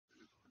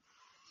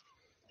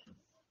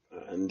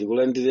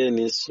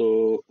Ndikulandireni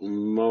so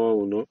mmawa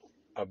uno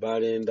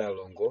abale ndi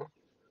alongo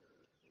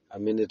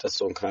amene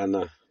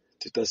tasonkhana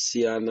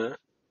titasiyana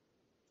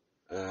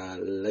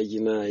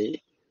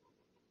lachinayi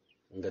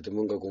ngati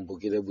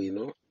mungakumbukire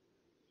bwino.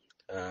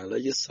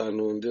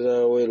 Lachisanu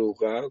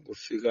nditaweruka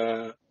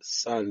kufika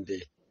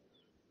Sunday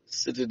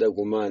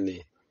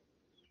sitidakumane,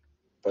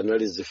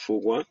 panali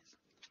zifukwa.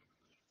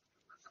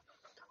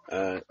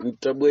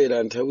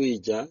 Ntabwera nthawi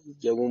ija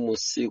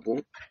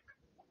yakumusiku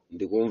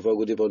ndikumva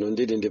kuti pano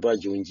ndili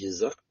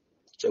ndipachiunjiza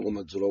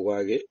chakumadzulo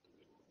kwake.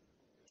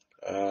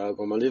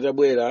 Koma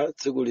nditabwera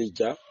tsiku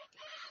lija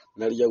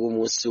nali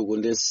chakumusiku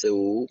ndi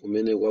onsewu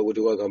kumene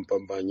kwakuti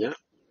kwakampambanya.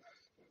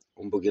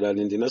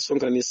 Kumbukirani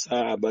ndinasonkhanitsa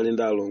abale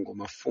ndi alongo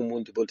mafumu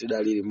ndipo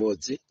tidali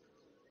limodzi.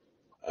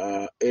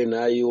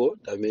 Ena ayiwo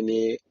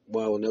amene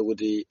mwaona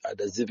kuti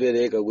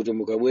adadzipereka kuti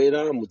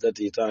mukabwera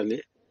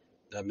mudzatiyitane,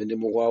 amene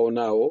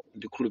mukuwaonawo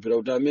ndikhulupirira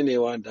kuti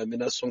amenewa ndi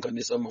amene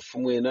asonkhanitsa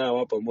mafumu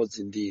enawa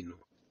pamodzi ndi inu.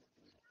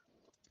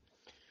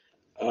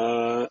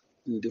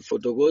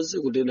 Ndifotokoze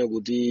kunena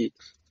kuti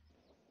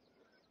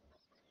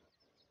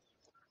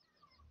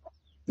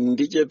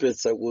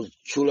ndichepetsa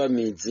kutchula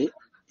midzi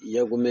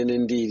ya kumene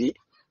ndili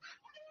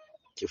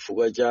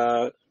chifukwa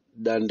cha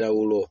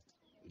dandaulo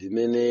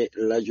limene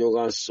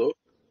lachokanso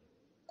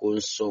ku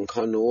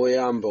msonkhano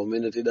woyamba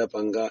umene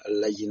tidapanga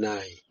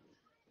lachinayi,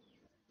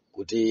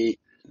 kuti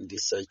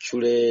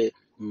ndisatchule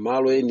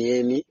malo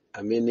enieni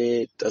amene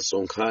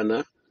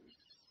tasonkhana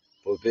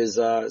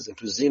popeza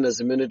zinthu zina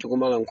zimene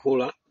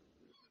tikumalankhula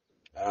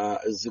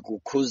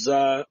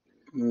zikukhuza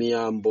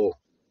miyambo,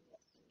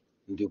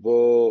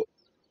 ndipo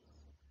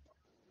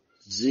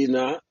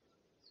zina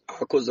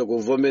akhoza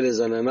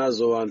kuvomerezana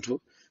nazo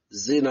anthu,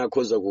 zina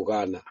akhoza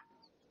kukana.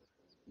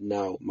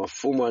 Now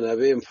mafumu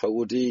anapempha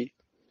kuti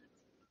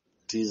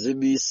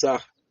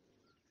tizibisa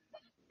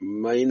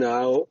mayina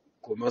awo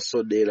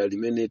komanso dera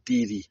limene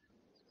tili.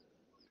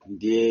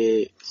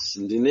 Ndiye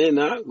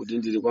sindinena kuti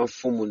ndili kwa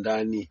mfumu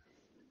ndani.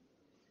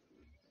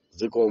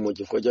 Zikomo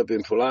chifukwa cha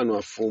pempho lanu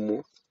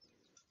afumu,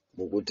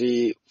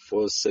 mukuti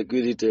for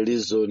security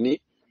reason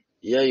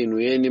ya inu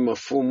yeni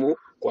mafumu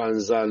kwa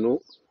anzanu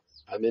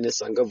amene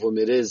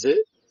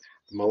sangavomereze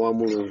mawu a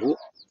Mulungu,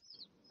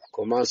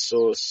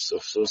 komanso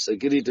for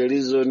security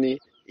reason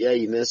ya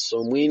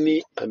inenso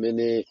mwini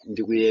amene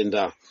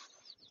ndikuyenda.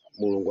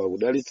 Mulungu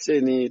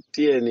akudalitseni,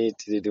 tiyeni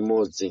tili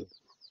limodzi.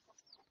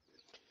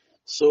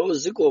 So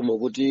zikomo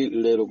kuti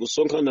lero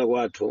kusonkhana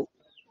kwathu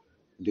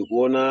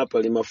ndikuona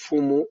pali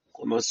mafumu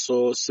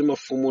komanso si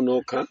mafumu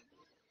nokha,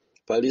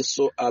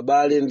 palinso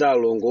abale ndi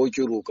alongo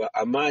ochuluka,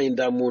 amayi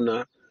ndi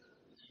amuna,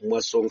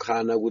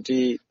 mwasonkhana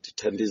kuti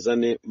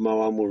tithandizane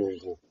mawu a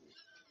Mulungu.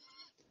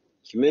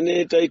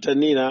 Chimene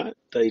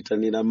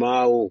tayitanira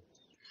mawu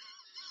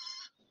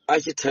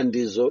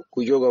achithandizo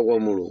kuchoka kwa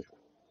Mulungu.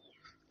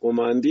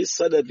 Koma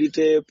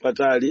ndisadapite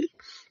patali,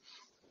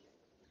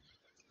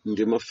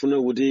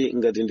 ndimafuna kuti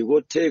ngati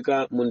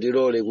ndikotheka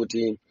mundilole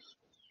kuti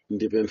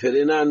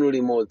ndipemphere nanu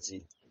limodzi.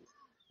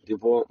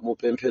 Ndipo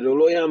mupemphero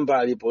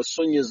loyambali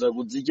posonyeza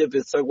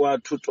kudzichepetsa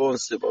kwathu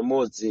tonse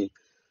pamodzi,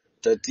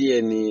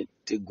 tatiyeni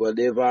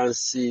tigwade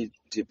pansi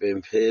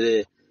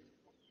tipemphere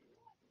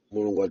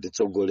Mulungu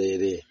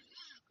atitsogolere.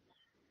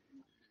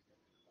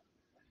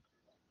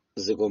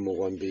 Zikomo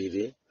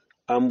kwambiri.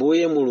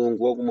 Ambuye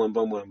Mulungu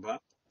wakumwambamwamba,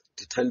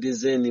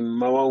 tithandizeni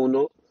mmawa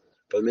uno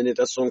pamene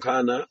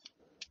tasonkhana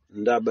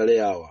ndi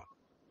abale awa.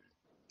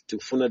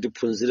 Tikufuna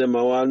tiphunzire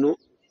mawu anu,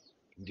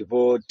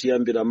 ndipo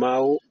tiyambira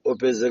mawu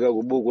opezeka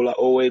ku buku la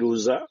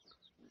oweruza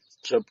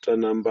chapter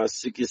number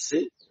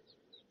 6.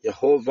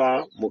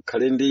 Yehova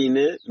mukhale ndi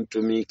ine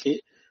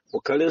mtumiki,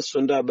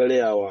 mukhalenso ndi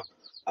abale awa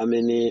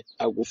amene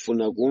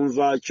akufuna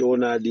kumva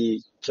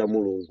choonadi cha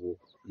Mulungu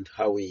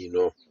nthawi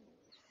ino.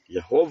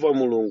 Yehova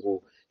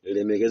Mulungu,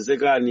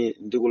 lemekezekani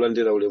ndi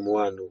kulandira ulemu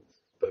wanu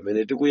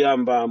pamene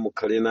tikuyamba.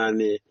 Mukhale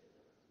nane,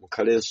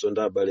 mukhalenso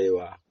ndi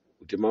abalewa,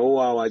 kuti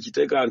mawu awa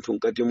achite kanthu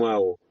mkati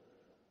mwawo,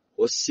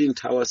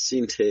 osintha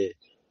wasinthe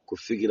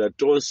kufikira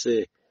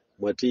tonse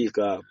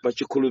mwatika pa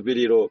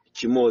chikhulupiriro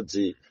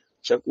chimodzi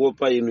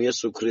chakuopa inu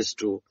Yesu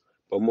Khristu,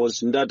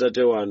 pamodzi ndi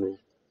Atate wanu,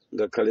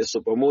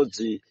 ngakhalenso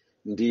pamodzi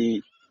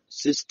ndi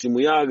system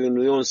yake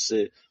inu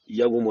yonse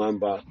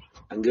yakumwamba,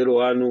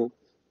 angelo anu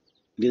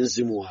ndi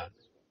mzimu wanu.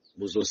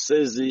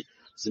 Muzonsezi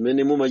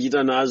zimene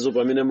mumachita nazo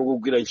pamene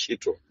mukugwira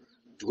ntchito,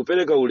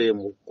 tikupereka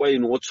ulemu kwa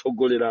inu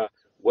wotsogolera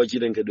wa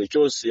chilengedwe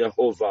chonse,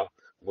 Yehova,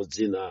 mu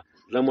dzina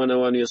la mwana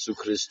wanu Yesu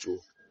Khristu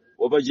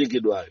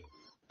wopachikidwayo.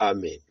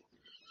 Amen.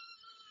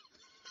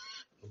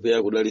 Mbuye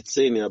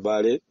akudalitseni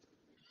abale.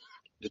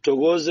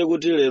 Ndithokoze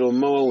kuti lero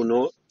mmawa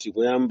uno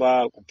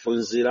tikuyamba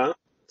kuphunzira.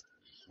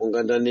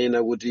 Monga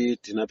ndanena kuti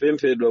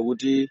tinapemphedwa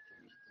kuti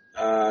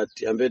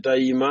tiyambe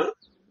tayima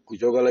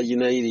kuchoka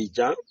lachinayi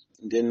lija,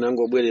 ndiye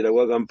nangobwerera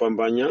kwa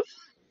kampambanya.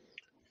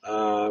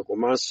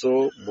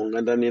 Komanso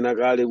monga ndanena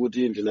kale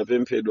kuti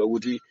ndinapemphedwa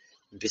kuti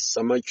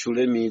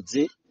ndisamatchule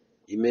midzi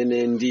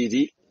imene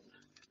ndili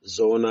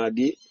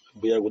zoonadi.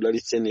 Mbuye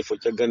akudalitseni chifukwa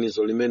cha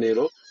ganizo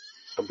limenelo.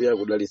 Ambuye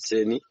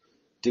akudalitseni.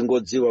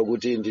 tingodziwa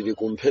kuti ndili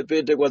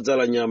kumphepete kwa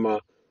dzala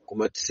nyama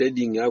kuma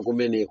trading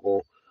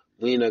akumeneko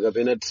mwina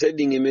kapena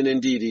trading imene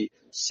ndili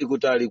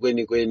sikutali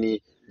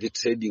kwenikweni ndi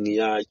trading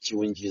ya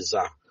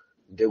chiunjiza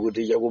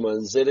ndekuti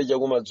chakumanzere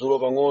chakumadzulo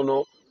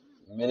pang'ono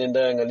mmene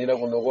ndayang'anira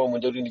kuno komwe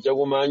ndikuti ndi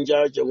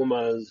chakumanja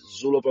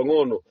chakumadzulo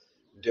pang'ono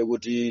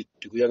ndekuti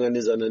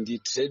tikuyang'anizana ndi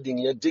trading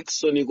ya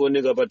Dickson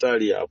ikuoneka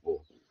patali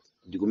apo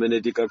ndi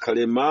kumene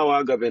tikakhale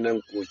mawa kapena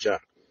mkucha.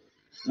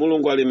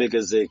 Mulungu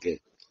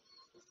alemekezeke.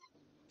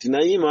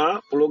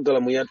 Tinayima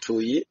pulogalamu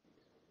yathuyi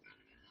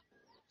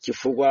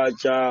chifukwa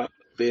cha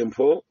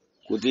pempho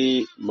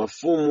kuti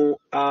mafumu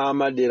a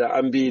madera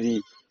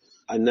ambiri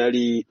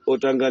anali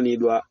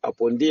otanganidwa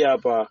apo ndi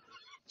apa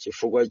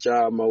chifukwa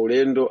cha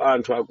maulendo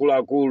anthu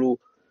akuluakulu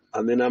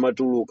amene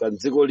amatuluka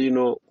m'dziko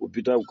lino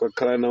kupita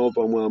kukakhala nawo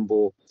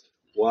pamwambo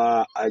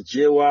wa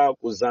Chewa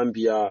ku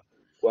Zambia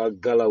kwa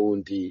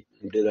Galaundi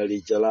mdera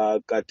lija la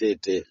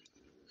Katete.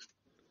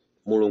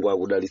 Mulungu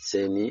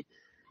akudalitseni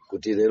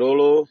kuti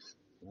lerolo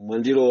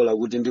mwandilola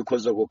kuti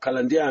ndikhoza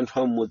kukhala ndi anthu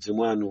a mmudzi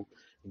mwanu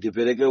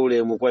ndipereke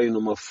ulemu kwa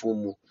inu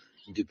mafumu,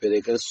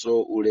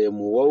 ndiperekenso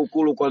ulemu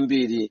waukulu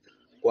kwambiri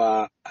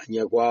kwa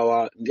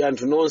anyakwawa ndi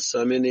anthu nonse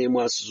amene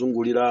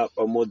mwasuzungulira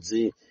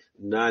pamodzi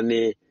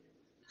nane.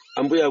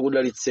 Ambuye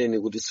akudalitseni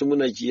kuti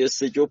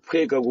simunachiyese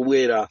chophweka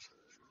kubwera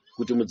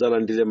kuti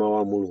mudzalandire mawu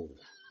a Mulungu.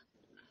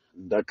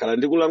 Ndakhala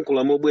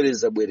ndikulankhula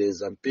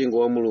mobwereza mpingo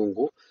wa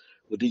Mulungu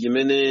kuti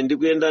chimene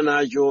ndikuyenda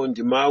nacho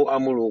ndi mawu a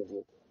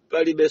Mulungu,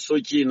 palibenso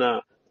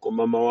china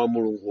koma mawu a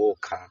Mulungu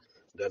okha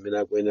ndi amene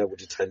akuyenera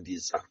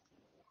kutithandiza.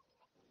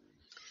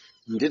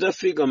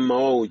 Nditafika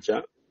mmawa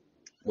uja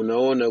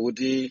munaona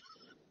kuti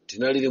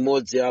tinali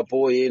limodzi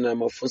apo, ena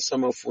amafunsa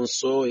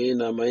mafunso,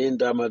 ena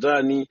amayenda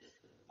amatani,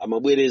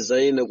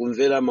 amabwereza ena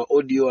kumvera ma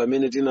audio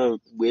amene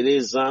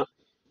tinabwereza.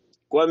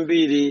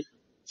 Kwambiri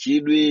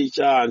chidwi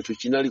cha anthu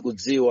chinali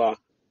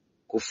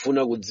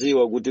kufuna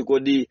kudziwa kuti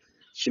kodi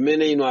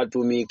chimene inu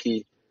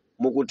atumiki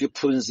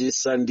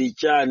mukutiphunzitsa ndi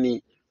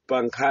chani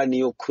pa nkhani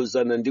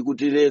yokhuzana ndi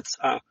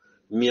kutiletsa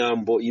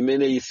miyambo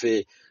imene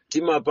ife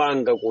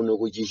timapanga kuno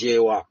ku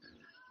Chewa.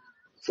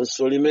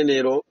 Funso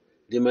limenelo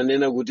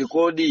limanena kuti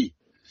kodi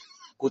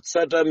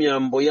kutsata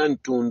miyambo ya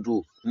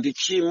mtundu ndi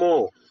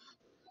tchimo?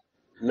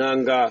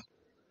 Nanga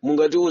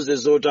mungatiuze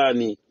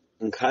zotani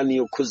nkhani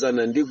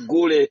yokhuzana ndi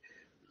gule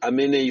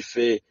amene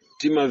ife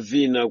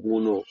timavina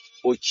kuno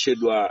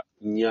otchedwa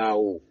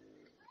nyawu?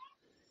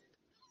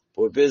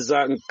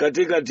 Popeza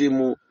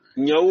mkatikatimu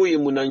nyawuyi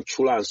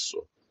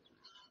munantchulanso.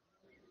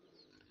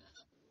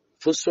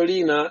 Funso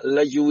lina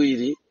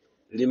lachiwiri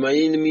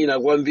limayimira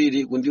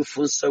kwambiri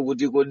kundifunsa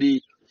kuti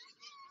kodi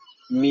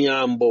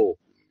miyambo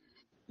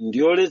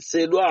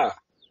ndiyoletsedwa?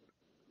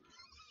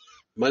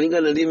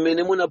 Malingana ndi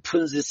mmene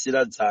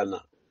munaphunzitsira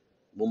dzana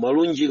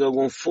mumalunjika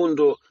ku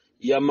mfundo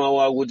ya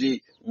mawu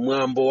akuti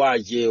mwambo wa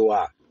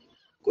Chewa.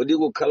 Kodi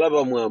kukhala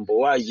pa mwambo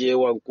wa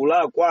Chewa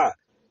nkulakwa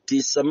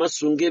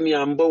tisamasunge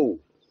miyambo?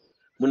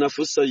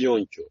 Munafunsa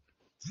choncho.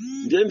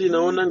 Ndiye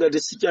ndinaona ngati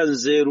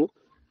sichanzeru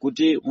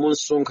kuti mu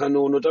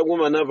msonkhano uno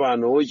takumana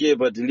pano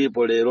ochepa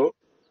tilipo lero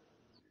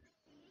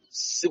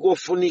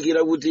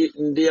sikofunikira kuti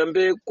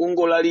ndiyambe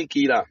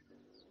kungolalikira,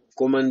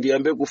 koma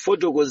ndiyambe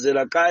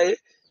kufotokozera kaye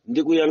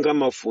ndi kuyankha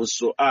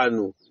mafunso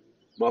anu,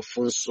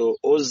 mafunso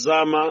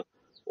ozama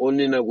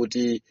onena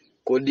kuti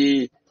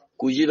kodi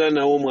kuchita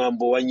nawo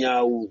mwambo wa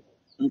nyawu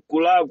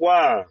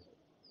nkulakwa?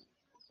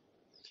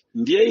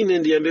 Ndiye ine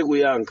ndiyambe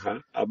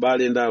kuyankha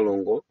abale ndi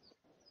alongo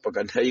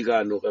pakanthawi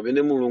kano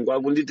kapene Mulungu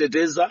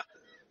akunditeteza,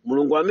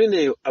 Mulungu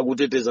ameneyo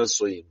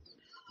akutetezanso inu.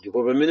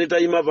 Ndipo pamene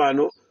tayima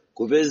pano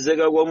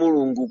kupezeka kwa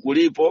Mulungu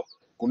kulipo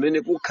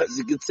kumene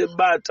kukhazikitse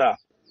bata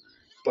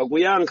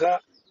pakuyankha,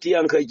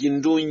 tiyankha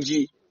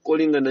chindunji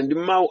kolingana ndi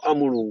mawu a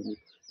Mulungu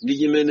ndi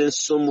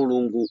chimenenso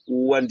Mulungu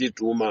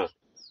wandituma.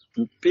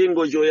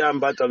 Mpingo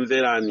choyamba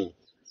tamverani,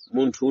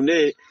 munthu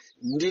une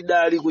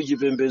ndidali ku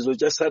chipembedzo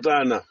cha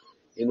satana.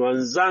 Inu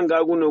anzanga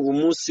akuno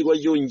kumusi kwa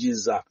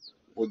chiunjiza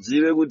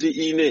mudziwe kuti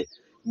ine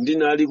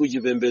ndinali ku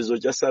chipembedzo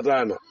cha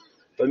satana.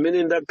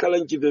 Pamene ndakhala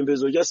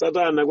mchipembedzo cha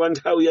satana kwa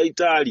nthawi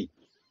yayitali,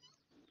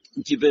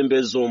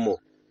 mchipembedzomo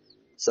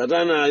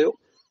satanayo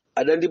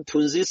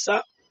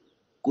adandiphunzitsa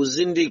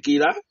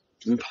kuzindikira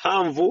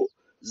mphamvu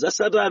za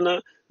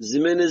satana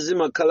zimene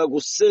zimakhala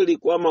kuseli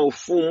kwa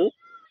maufumu.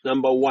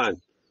 Number 1,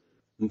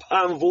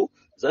 mphamvu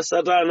za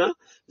satana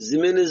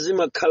zimene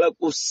zimakhala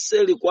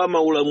kuseli kwa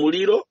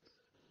maulamuliro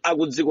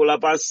aku dziko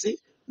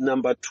lapansi.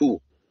 Number 2,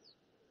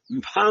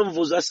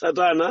 mphamvu za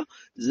satana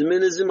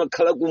zimene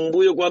zimakhala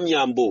kumbuyo kwa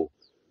miyambo.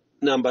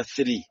 Number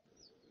 3,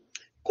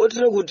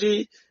 kotero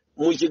kuti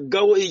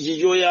muchigawo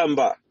ichi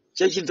choyamba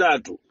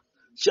chachitatu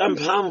cha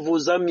mphamvu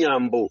za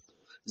miyambo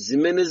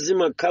zimene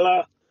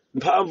zimakhala,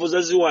 mphamvu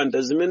za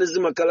ziwanda zimene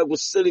zimakhala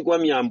kuseli kwa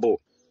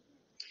miyambo,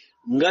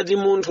 ngati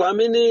munthu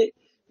amene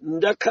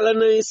ndakhala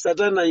naye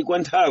satana kwa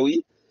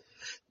nthawi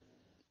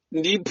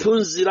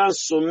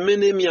ndiphunziranso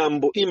mmene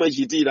miyambo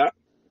imachitira,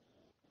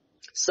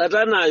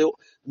 satanayo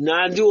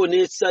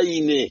nandionetsa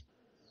ine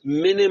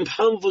mmene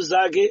mphamvu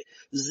zake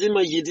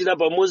zimachitira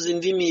pamodzi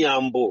ndi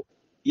miyambo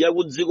ya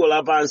ku dziko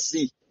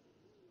lapansi.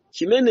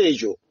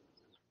 Chimenecho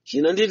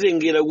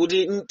chinanditengera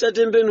kuti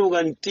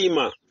ntatembenuka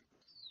mtima.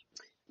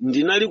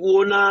 Ndinali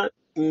kuona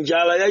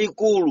njala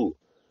yayikulu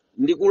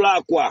ndi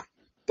kulakwa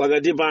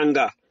pakati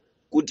panga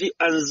kuti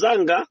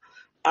anzanga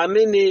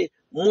amene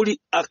muli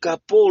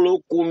akapolo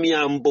ku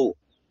miyambo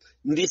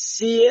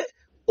ndisiye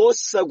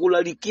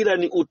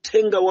osakulalikirani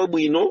uthenga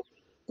wabwino,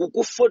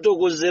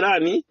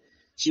 kukufotokozerani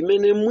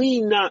chimene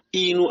mwina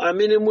inu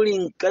amene muli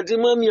mkati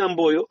mwa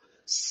miyamboyo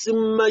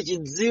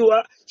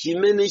simmachidziwa,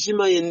 chimene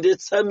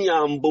chimayendetsa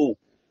miyambo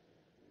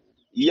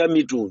ya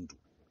mitundu.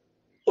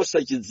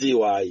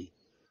 Osachidziwa ayi.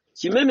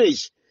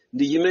 Chimenechi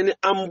ndi chimene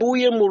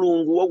Ambuye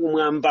Mulungu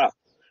wakumwamba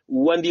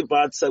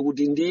wandipatsa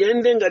kuti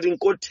ndiyende ngati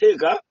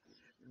nkotheka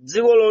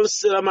dziko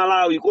lonse la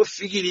Malawi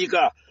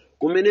kofikirika,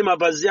 kumene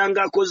mapazi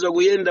anga akhoza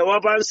kuyenda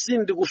wapansi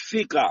ndi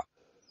kufika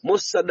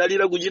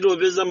mosadalira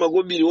kuchitopeza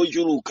makobiri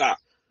ochuluka.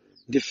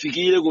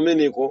 Ndifikire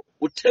kumeneko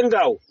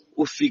uthengawo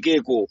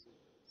ufikeko.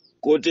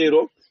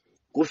 Kotero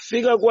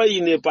kufika kwa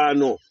ine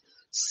pano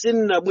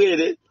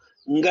sinnabwere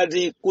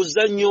ngati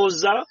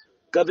kudzanyoza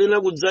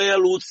kapena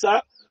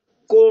kudzayalutsa,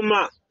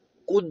 koma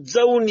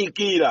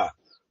kudzaunikira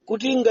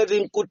kuti ngati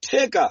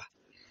nkutheka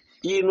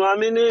inu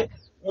amene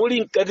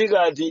muli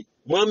mkatikati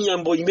mwa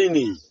miyambo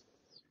imeneyi,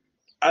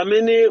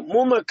 amene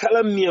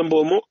mumakhala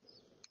m'miyambomo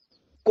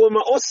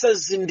koma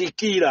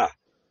osazindikira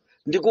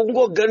ndi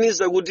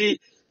kungoganiza kuti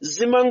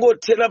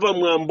zimangothera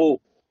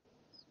pamwambo,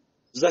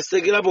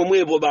 zasekera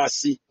pomwepo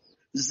basi,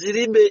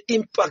 zilibe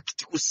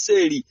impact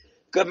kuseli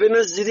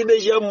kapena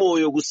zilibe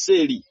chamoyo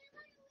kuseli.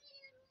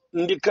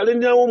 Ndikhale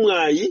nawo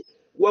mwayi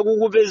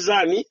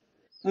wakukupezani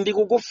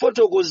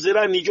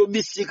ndikukufotokozerani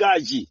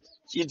chobisikachi,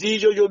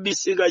 chiticho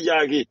chobisika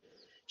chake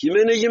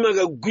chimene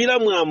chimakagwira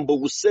mwambo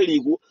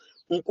kuseliku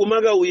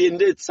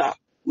nkumakawuyendetsa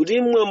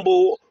kuti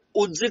mwambowo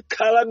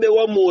udzikhalabe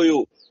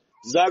wamoyo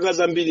zaka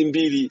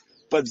zambirimbiri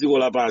pa dziko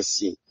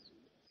lapansi.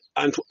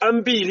 Anthu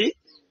ambiri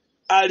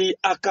ali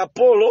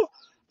akapolo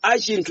a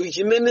chinthu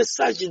chimene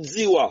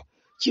sachidziwa,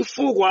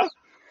 chifukwa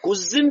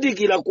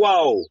kuzindikira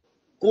kwawo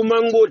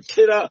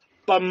kumangothera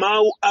pa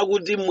mawu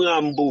akuti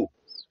mwambo.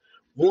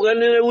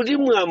 Mukanene kuti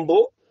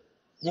mwambo,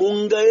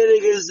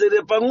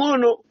 mungayerekezere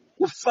pang'ono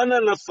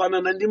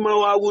kufanana ndi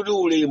mawu akuti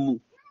ulemu.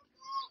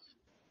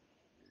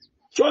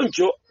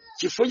 Choncho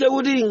chifukwa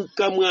chakuti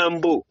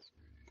nkamwambo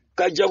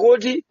kaja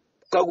koti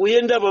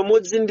kakuyenda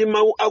pamodzi ndi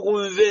mawu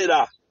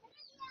akumvera,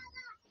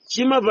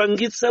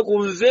 chimapangitsa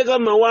kumveka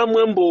mawu a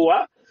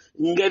mwambowa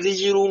ngati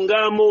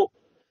chilungamo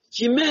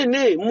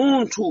chimene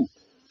munthu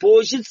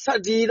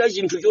pochitsatira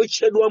chinthu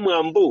chotchedwa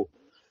mwambo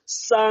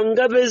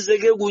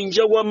sangapezeke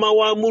kunja kwa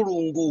mawu a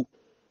Mulungu,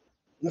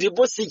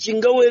 ndipo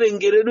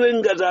sichingawerengeredwe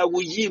ngati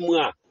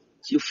akuchimwa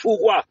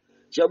chifukwa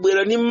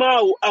chabwera ndi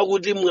mawu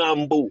akuti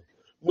mwambo.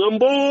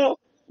 Mwambowo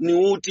ni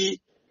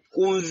uti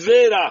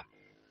kumvera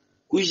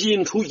ku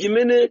chinthu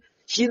chimene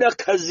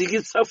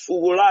chidakhazikitsa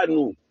fuko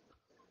lanu.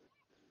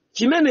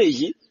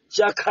 Chimenechi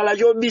chakhala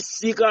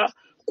chobisika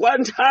kwa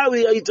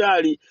nthawi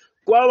yayitali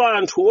kwa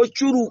anthu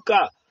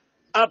ochuluka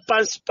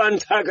apansi pa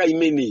nthaka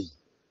imeneyi.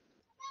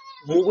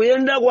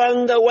 Mukuyenda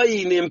kwanga kwa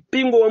ine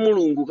mpingo wa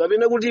Mulungu,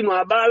 kapena kuti inu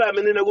abale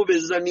amene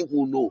nakupezani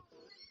kuno,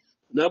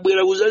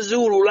 nabwera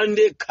kudzadziwulula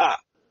ndekha.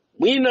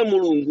 Mwina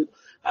Mulungu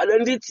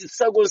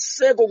adanditsitsa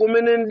konseko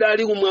kumene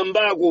ndali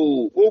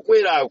kumwambako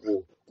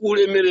kokwerako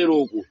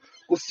kulemereroko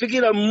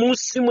kufikira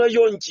m'munsi mwa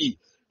chonchi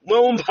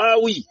mwa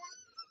umphawi,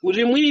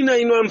 kuti mwina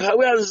inu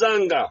amphawi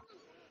anzanga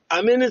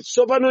amene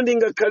tsopano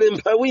ndingakhale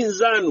mphawi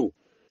nzanu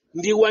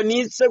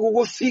ndiwanitse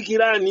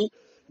kukufikirani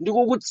ndi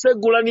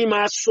kukutsegulani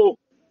maso.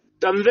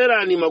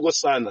 Tamverani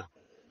makosana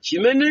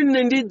chimene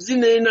ine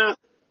ndidzinena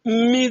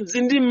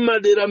m'midzi ndi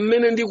m'madera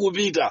mmene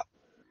ndikupita.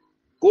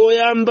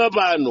 Koyamba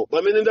pano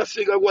pamene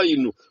ndafika kwa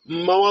inu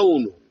mmawa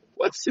uno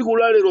wa tsiku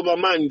la lero pa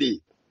Mande,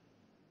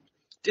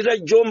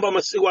 titajomba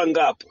masiku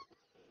angapo.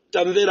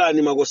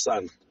 Tamverani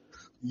makosana,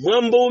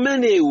 mwambo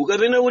umenewu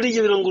kapena kuti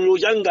chilangulo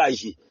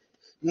changachi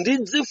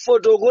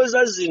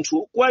ndidzifotokoza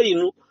zinthu kwa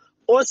inu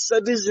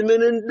osati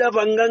zimene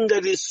ndapanga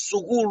ngati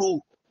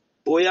sukulu.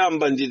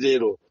 Poyamba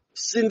nditero,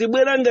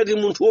 sindibwera ngati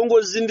munthu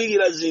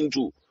wongozindikira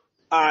zinthu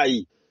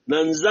ayi,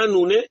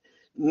 nanzanune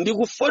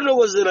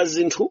ndikufotokozera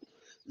zinthu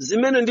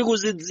zimene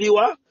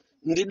ndikuzidziwa,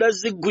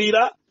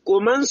 ndidazigwira,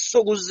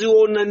 komanso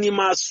kuziona ndi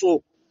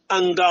maso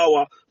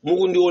angawa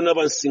mukundiona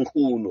pa msinkhu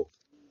uno.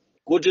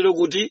 Kotero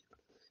kuti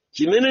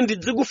chimene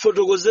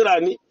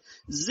ndidzikufotokozerani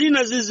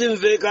zina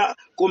zizimveka,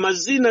 koma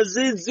zina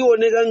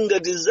zizioneka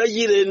ngati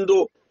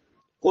zachilendo,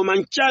 koma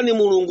nchani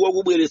Mulungu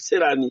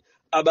wakubweretserani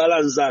abale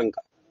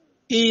anzanga.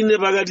 Ine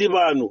pakati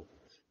pano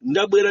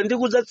ndabwera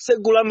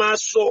ndikudzatsegula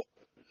maso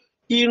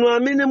inu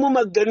amene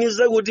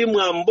mumaganiza kuti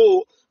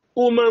mwambo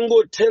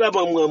umangothera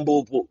pa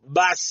mwambopo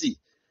basi,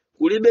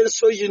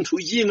 kulibenso chinthu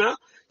china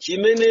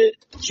chimene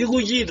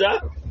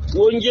chikuchita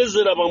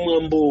kuonjezera pa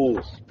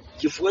mwambowo.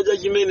 Chifukwa cha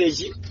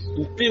chimenechi,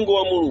 mpingo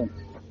wa Mulungu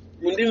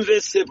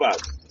mundimvetse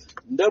pano,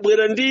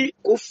 ndabwera ndi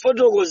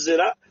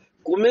kufotokozera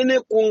kumene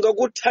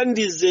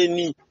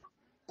kungakuthandizeni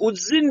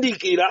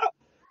kuzindikira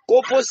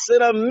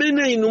koposera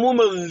mmene inu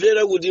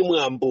mumamvera kuti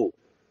mwambo.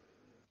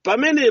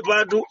 Pamene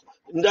patu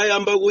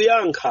ndayamba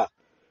kuyankha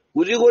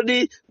kuti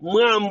kodi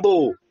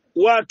mwambo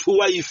wathu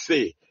wa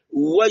ife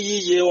wa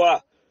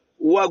Chewa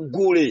wa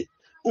gule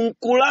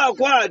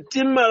nkulakwa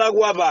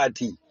timalakwa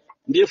pati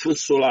ndiye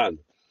funso lanu.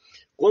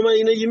 Koma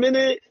ine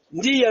chimene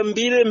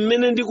ndiyambire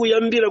mmene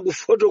ndikuyambira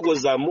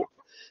kufotokozamo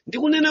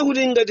ndikunena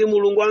kuti ngati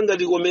Mulungu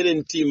angatikomere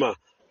mtima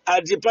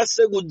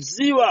atipase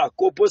kudziwa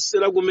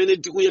koposera kumene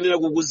tikuyenera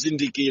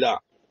kukuzindikira.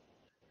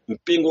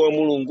 Mpingo wa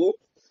Mulungu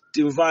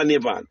timvane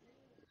pano.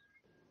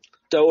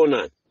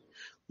 Taonani,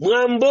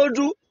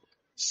 mwambotu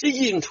si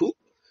chinthu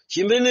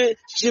chimene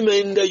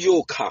chimayenda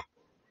chokha.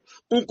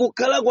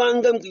 Nkukhala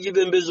kwanga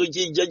mchipembedzo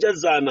chija cha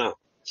zana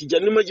chija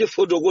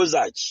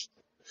ndimachifotokozachi,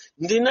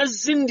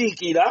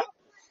 ndinazindikira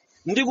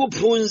ndi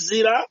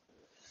kuphunzira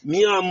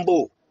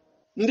miyambo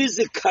ndi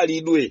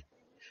zikhalidwe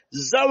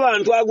za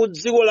wanthu aku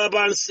dziko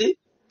lapansi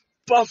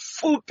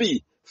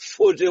pafupi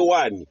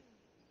 41.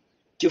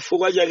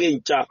 Chifukwa chake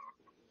ncha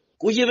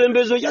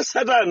kuchipembedzo cha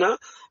satana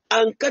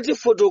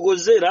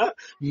ankatifotokozera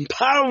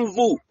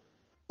mphamvu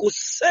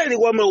kuseri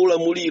kwa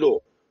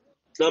maulamuliro.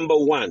 Number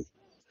 1,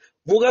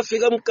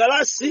 mukafika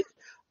mkalasi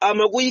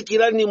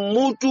amakuyikirani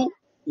mutu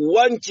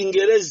wa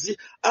mchingerezi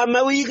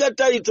amayika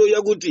title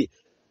yakuti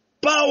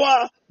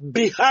power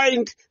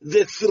behind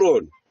the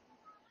throne.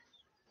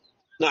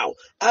 Now,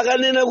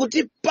 akanena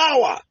kuti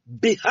power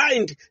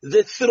behind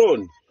the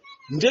throne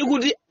ndiye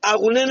kuti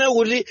akunena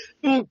kuti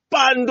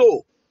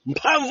mpando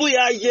mphamvu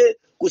yake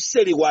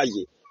kuseri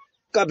kwake,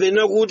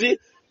 kapena kuti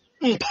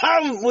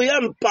mphamvu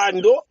ya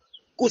mpando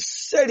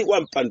kuseri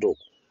kwa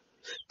mpandoko,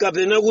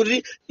 kapena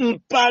kuti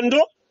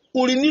mpando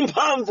uli ni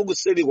mphamvu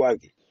kuseri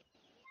kwake,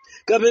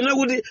 kapena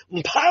kuti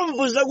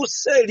mphamvu za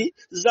kuseri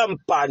za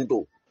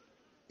mpando.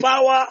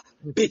 Power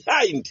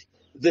behind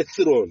the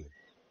throne.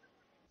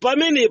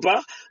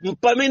 Pamenepa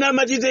mpamene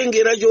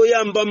amatitengera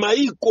choyamba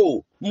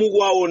maiko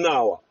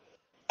mukuwaonawa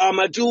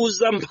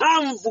amatiuza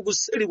mphamvu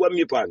kuseri kwa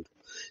mipando.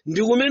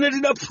 Ndi kumene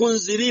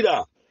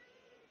tidaphunzirira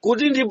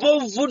kuti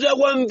ndipovuta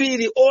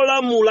kwambiri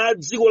olamula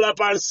dziko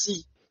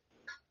lapansi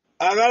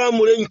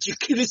akalamule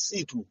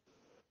mchikhristu,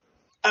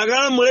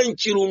 akalamule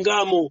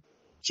mchilungamo,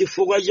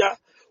 chifukwa cha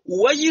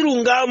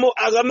wachilungamo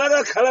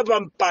akamakakhala pa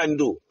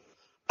mpando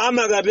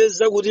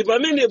amakapeza kuti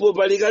pamenepo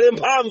palikale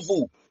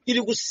mphamvu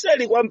ili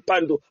kuseri kwa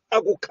mpando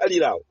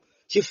akukhalirawo.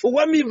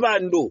 Chifukwa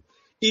mipando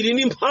ili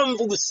ni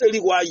mphamvu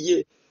kuseri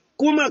kwaje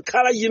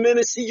kumakhala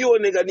chimene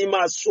sichioneka ni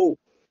maso,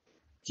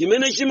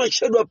 chimene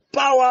chimatchedwa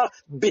power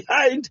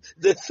behind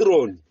the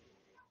throne.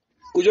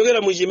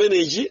 Kuchokera mu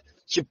chimenechi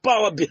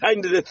chipower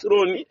behind the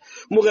throne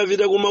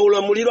mukapita ku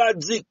maulamuliro a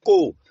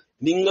dziko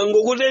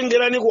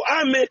ndingangokutengerani ku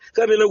ame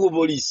kapena ku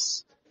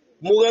polisi,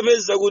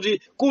 mukapeza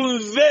kuti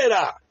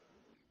kumvera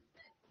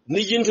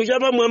ni chinthu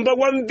chapamwamba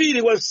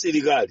kwambiri kwa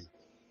msilikali.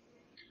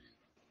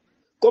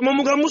 Koma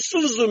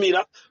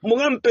mukamusuzumira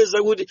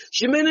mukampeza kuti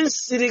chimene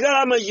msilikali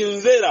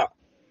amachimvera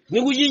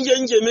ni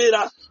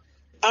kuchinjenjemera,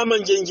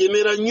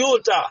 amanjenjemera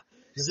nyota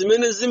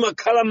zimene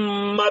zimakhala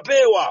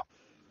m'mapewa,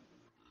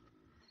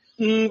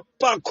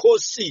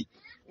 mpakhosi,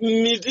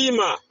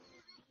 m'mitima,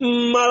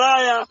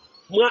 m'malaya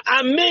mwa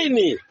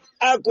amene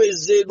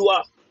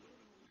akwezedwa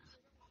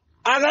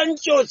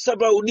akanchotsa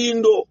pa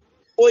udindo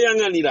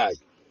oyang'anirayi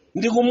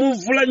ndi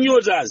kumuvula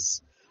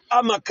nyotazi,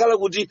 amakhala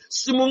kuti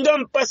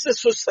simungampase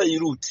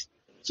sosairuti.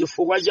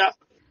 Chifukwa cha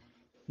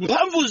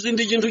mphamvuzi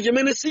ndi chinthu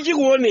chimene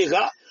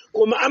sichikuoneka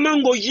koma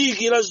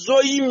amangochiyikira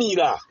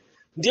zoyimira,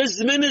 ndiye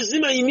zimene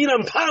zimayimira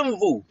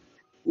mphamvu.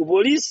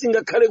 Upolisi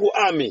ngakhale ku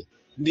ame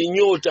ndi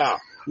nyota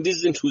ndi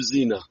zinthu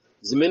zina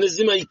zimene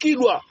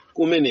zimayikidwa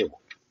kumeneko.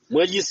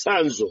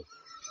 Mwachisanzo,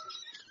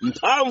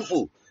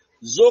 mphamvu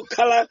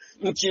zokhala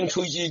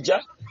mchinthu chija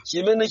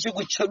chimene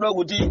chikutchedwa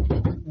kuti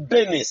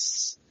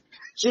benesi.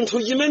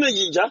 Chinthu chimene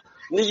chija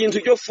ni chinthu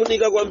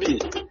chofunika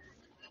kwambiri.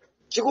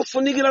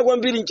 Chikufunikira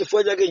kwambiri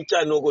nchifukwa chake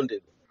nchani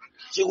okondedwa?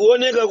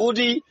 Chikuoneka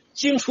kuti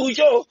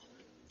chinthucho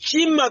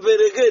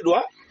chimaperekedwa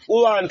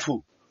ku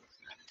anthu.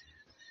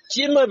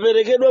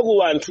 Chimaperekedwa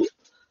ku anthu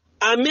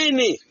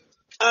amene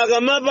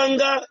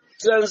akamapanga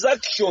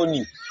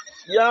transaction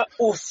ya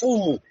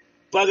ufumu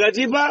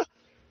pakati pa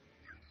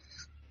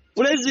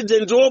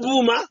president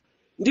wopuma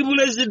ndi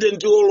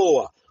president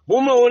wolowa,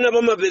 mumaona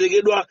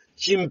pamaperekedwa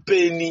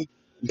chimpeni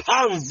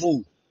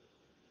mphamvu.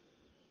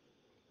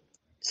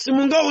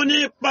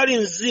 Simungaone pali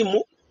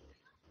mzimu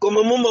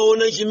koma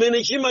mumaona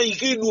chimene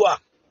chimayikidwa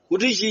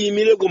kuti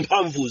chiyimire ku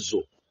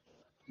mphamvuzo.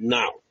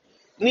 Now,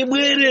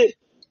 nibwere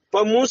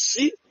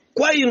pamusi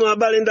kwa inu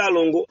abale ndi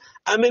alongo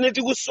amene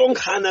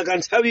tikusonkhana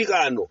kanthawi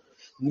kano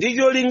ndi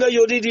cholinga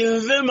choti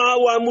timve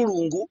mawu a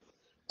Mulungu,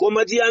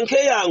 koma tiyankhe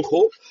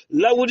yankho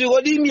lakuti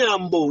kodi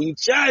miyambo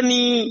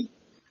nchani?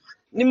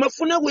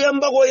 Nimafuna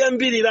kuyamba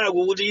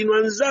koyambirirako kuti inu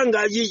anzanga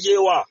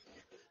achichewa,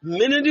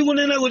 mmene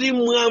ndikunena kuti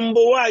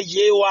mwambo wa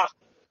Chewa,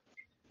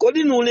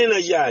 kodi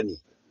nunena chani?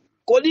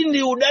 Kodi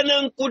ndi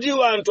udana nkuti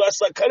wanthu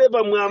asakhale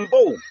pa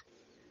mwambo?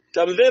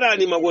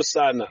 Tamverani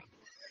makosana.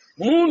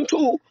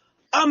 Munthu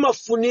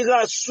amafunika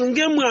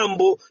asunge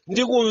mwambo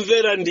ndi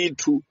kumvera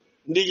ndithu.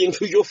 ndi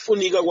chinthu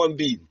chofunika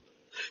kwambiri.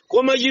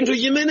 Koma chinthu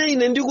chimene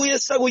ine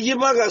ndikuyesa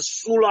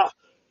kuchipakasula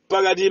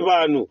pakati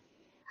panu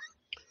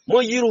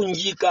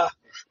mochilunjika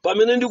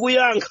pamene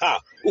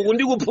ndikuyankha uku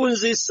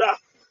ndikuphunzitsa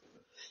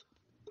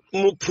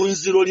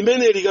muphunziro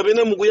limeneli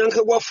kapena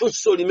mukuyankha kwa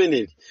funso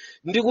limeneli,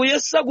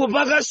 ndikuyesa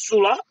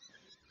kupakasula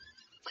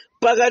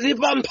pakati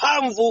pa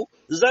mphamvu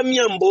za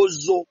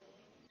miyambozo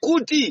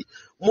kuti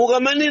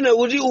mukamanena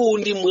kuti uwu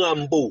ndi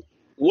mwambo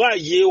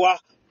wachewa,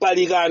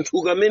 pali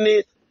kanthu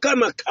kamene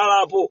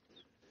kamakhalapo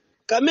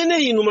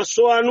kamene inu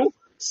maso anu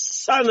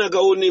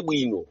sanakaone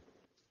bwino.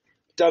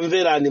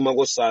 Tamverani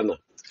makosana,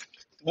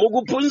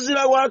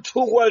 mukuphunzira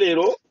kwathu kwa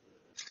lero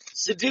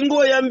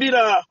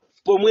sitingoyambira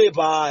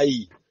pomwepa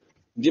ayi.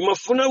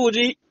 Ndimafuna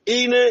kuti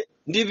ine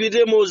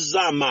ndipite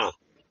mozama.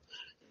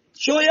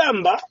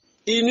 Choyamba,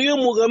 inuyo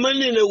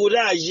mukamanena kuti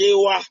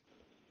achewa,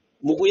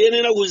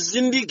 mukuyenera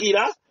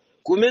kuzindikira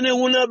kumene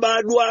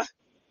unabadwa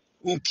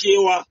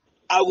mchewa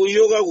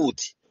akuchoka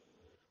kuti.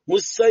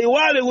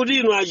 Musayiwale kuti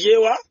inu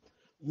achewa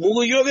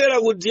mukuchokera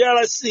ku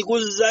DRC, ku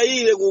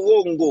Zaire, ku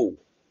Congo,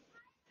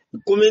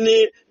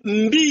 kumene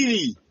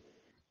mbiri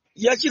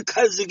ya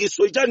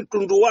chikhazikiso cha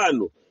mtundu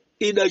wanu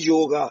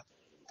idachoka.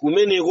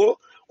 Kumeneko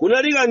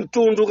kunali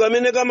kamtundu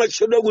kamene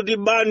kamatchedwa kuti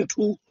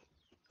Bantu.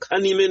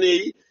 Nkhani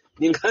imeneyi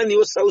ni nkhani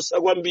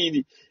yosausa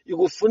kwambiri,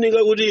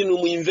 ikufunika kuti inu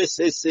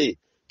muimvesese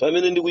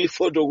pamene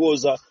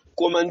ndikuyifotokoza,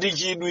 koma ndi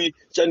chidwi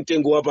cha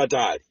mtengo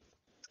wapatali.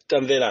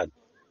 Tamverani.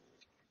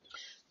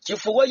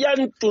 Chifukwa cha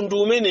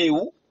mtundu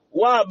umenewu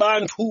wa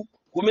Bantu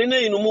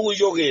kumene inu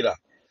mukuchokera,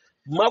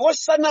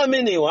 makosana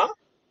amenewa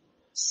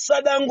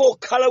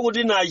sadangokhala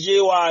kuti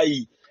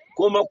nachewayi,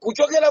 koma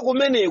kuchokera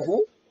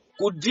kumeneku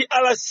ku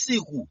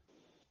DRC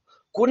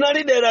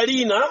kunali dera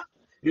lina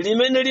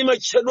limene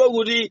limatchedwa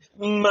kuti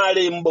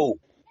Malembo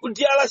ku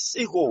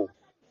DRC.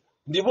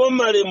 Ndipo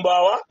Malembo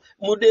awa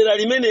mudera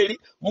limeneli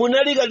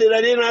munali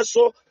kadera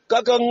lenanso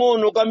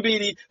kakang'ono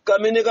kambiri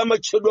kamene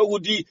kamatchedwa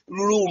kuti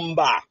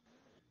Lumba.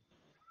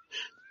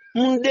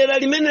 Mdera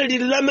limene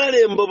lili la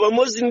Malembo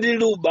pamodzi ndi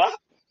Luba,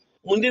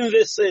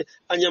 mundimvese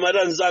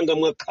anyamata nzanga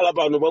mwakhala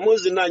pano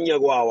pamodzi na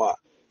anyakwawa,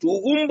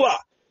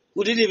 tikukumbwa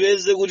kuti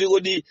tipeze kuti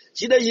kodi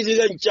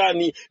chidachitika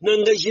nchani,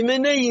 nanga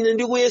chimene ine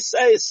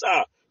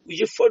ndikuyesayesa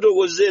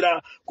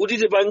kuchifotokozera kuti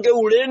tipange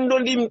ulendo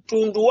ndi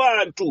mtundu wa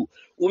anthu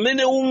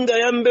umene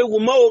ungayambe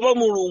kumaopa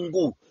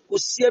Mulungu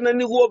kusiyana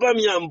ndi kuopa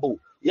miyambo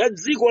ya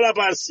dziko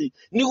lapansi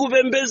ndi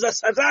kupembedza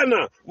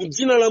satana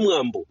m'dzina la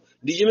mwambo.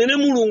 Ndi chimene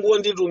Mulungu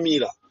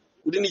wanditumira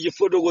kuti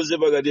ndichifotokoze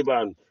pakati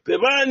panu.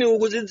 Pepani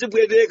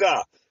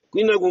ukuzidzipweteka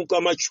kwina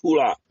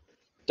kunkamatchula.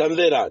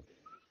 Tamverani.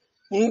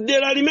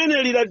 Mdera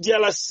limene lila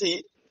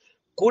DRC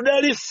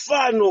kudali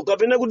fano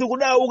kapena kuti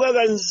kudauka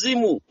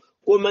kanzimu,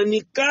 koma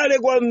ni kale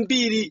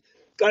kwambiri,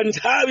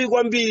 kanthawi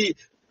kwambiri,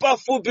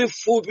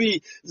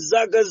 pafupifupi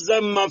zaka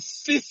za ma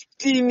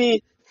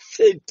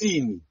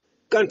 1513.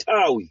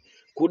 Kanthawi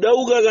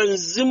kudauka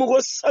kanzimu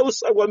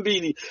kosausa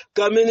kwambiri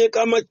kamene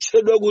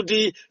kamatchedwa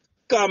kuti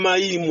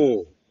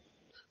Kamaimo.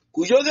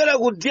 Kuchokera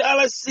ku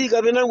DRC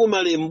kapena ku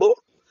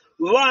Malembo,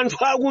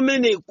 vanthu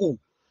akumeneku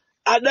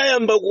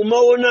adayamba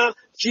kumaona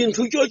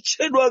chinthu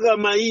chotchedwa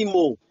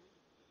Kamaimo.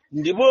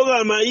 Ndipo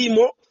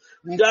Kamaimo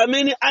ndi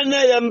amene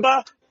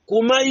anayamba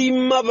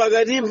kumayima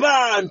pakati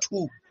pa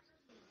anthu.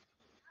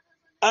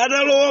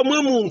 Atalowa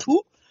mwe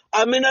munthu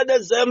amene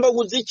adazayamba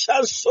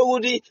kudzitchanso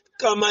kuti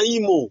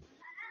Kamaimo.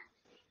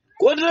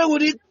 Kotero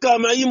kuti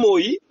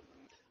Kamaimoyi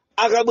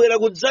akabwera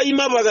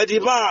kudzayima pakati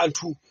pa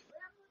anthu,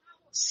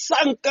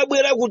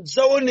 sankabwera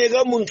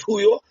kudzaoneka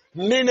munthuyo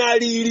mmene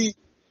alili.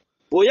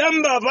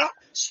 Poyambapa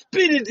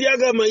spiriti ya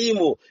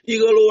Kamaimo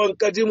ikalowa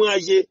mkati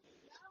mwache,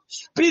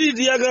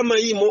 spiriti ya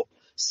Kamaimo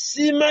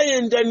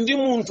simayenda ndi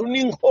munthu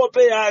ndi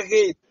nkhope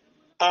yake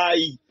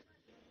ayi,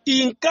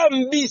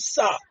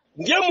 inkambisa.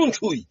 Ndiye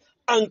munthuyi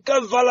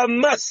ankavala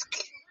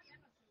maski.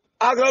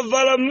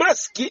 Akavala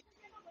maski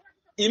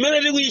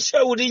imene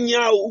tikuyitcha kuti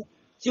nyawu,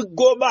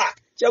 chigoba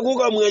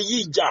chakukamwa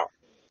chija,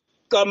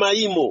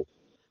 Kamaimo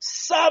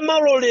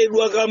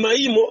samaloledwa.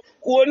 Kamaimo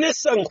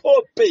kuonesa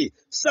nkhope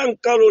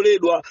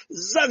sankaloledwa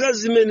zaka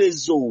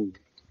zimenezo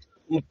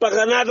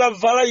mpaka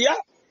natavala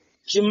ya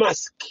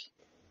chimaski.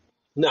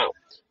 Now,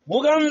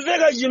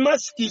 mukamveka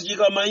chimaski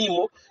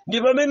chikamaimo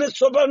ndi pamene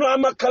tsopano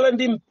amakhala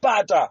ndi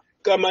mpata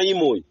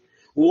Kamaimoyi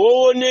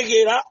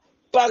woonekera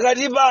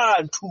pakati pa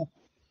anthu,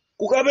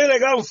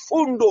 kukapereka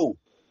mfundo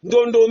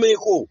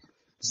ndondomeko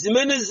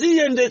zimene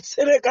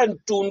ziyendetsereka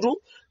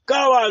mtundu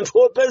ka anthu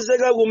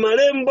opezeka ku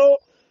Malembo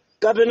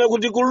kapena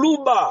kuti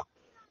kuluba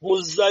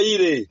mu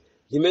Zaire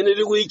limene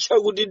likuyitcha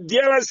kuti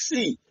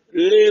DRC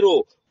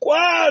lero.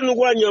 Kwanu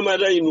kwa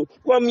anyamata inu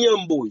kwa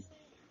miyamboyi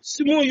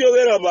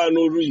simuchokera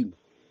pano lino,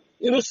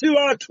 inu si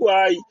wathu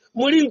ayi,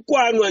 muli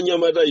nkwanu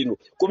anyamata inu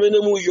kumene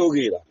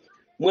muchokera.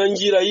 Mwa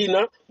njira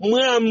ina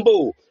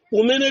mwambo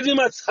umene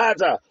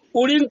timatsata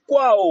uli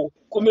nkwawo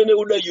kumene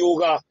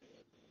udachoka.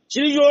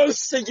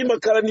 Chilichonse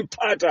chimakhala ndi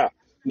phata,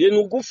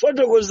 ndinu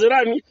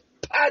kufotokozerani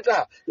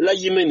phata la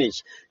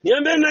chimenechi.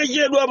 Niyambe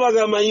nachedwa pa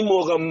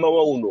Kamaimo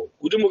kammawa uno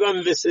kuti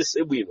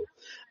mukamvesese bwino.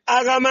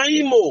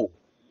 Akamaimo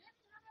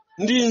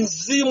ndi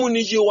mzimu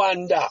ni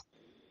chiwanda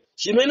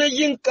chimene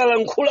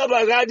chinkalankhula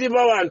pakati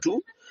pa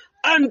wanthu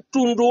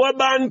amtundu wa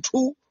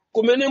banthu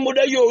kumene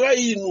mudachoka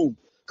inu,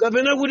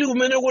 kapena kuti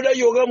kumene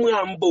kudachoka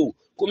mwambo,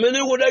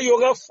 kumene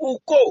kudachoka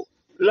fuko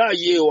la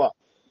Chewa.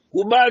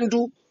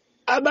 Kubantu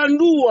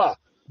abanduwa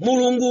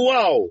mulungu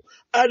wawo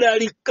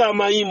adali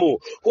kamaimo,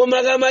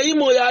 koma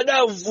kamaimo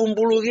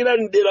adavumbulukira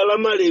mdera la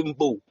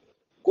malembo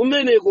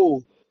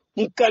kumeneko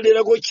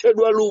mkadera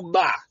kotchedwa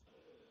Luba.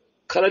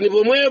 Khalani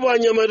pomwepo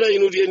anyamata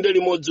inu tiyende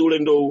limodzi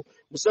ulendowu,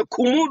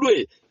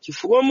 musakhumudwe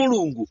chifukwa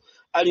mulungu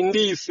ali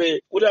ndi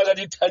ife kuti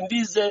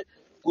akatithandize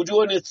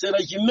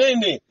kutionetsera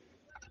chimene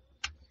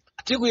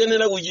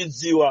tikuyenera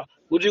kuchidziwa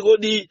kuti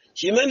kodi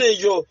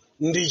chimenecho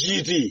ndi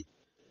chiti.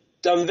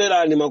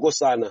 Tamverani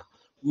makosana.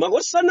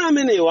 Makosana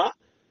amenewa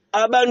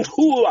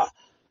abanthuwa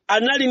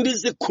anali ndi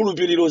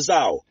zikhulupiriro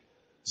zawo,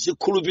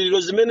 zikhulupiriro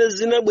zimene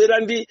zinabwera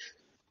ndi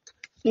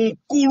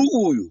mkulu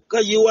uyu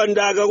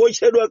kachiwandaka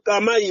kotchedwa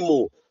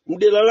kamaimo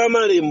mdera la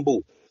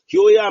malembo.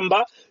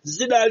 Choyamba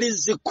zidali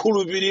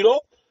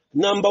zikhulupiriro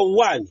number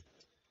 1,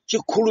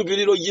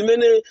 chikhulupiriro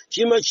chimene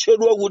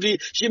chimatchedwa kuti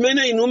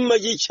chimene inu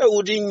mmachitcha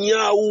kuti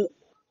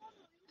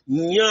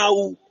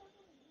nyawu.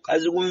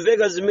 Kazi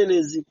kumveka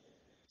zimenezi,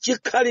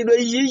 chikhalidwe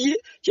ichichi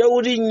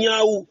chakuti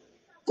nyawu,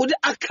 kuti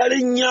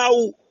akhale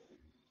nyawu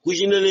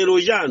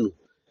kuchinenero chanu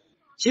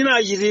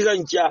chinachitika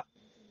ncha.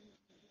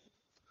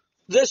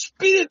 The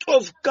spirit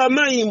of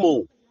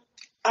kamaimo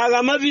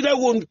akamapita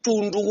ku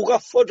mtundu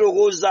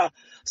kukafotokoza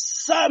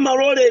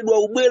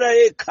samaloledwa kubwera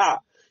yekha.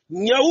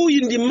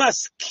 Nyawuyi ndi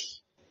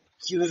maski,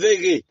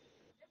 chimveke,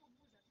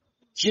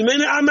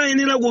 chimene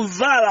amayenera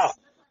kuvala.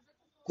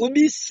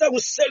 Kubisa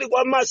kuseli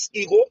kwa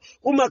maskiko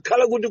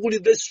kumakhala kuti kuli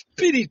the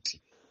spirit.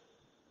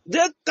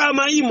 The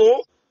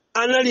kamaimo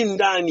anali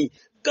ndani?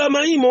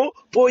 Kamaimo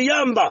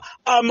poyamba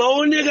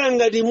amaoneka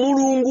ngati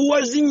mulungu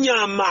wa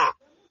zinyama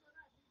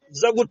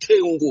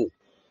zakuthengo,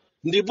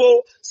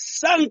 ndipo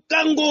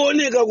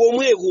sankangooneka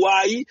komweku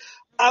ayi,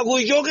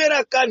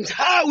 akuchokera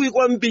kanthawi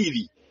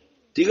kwambiri.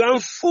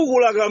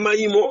 Tikamfukula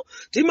kamaimo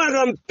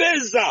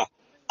timakampeza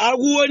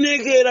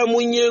akuonekera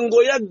mu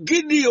nyengo ya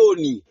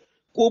Gideoni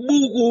ku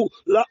buku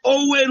la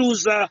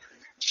Oweruza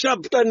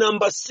chapter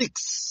number 6.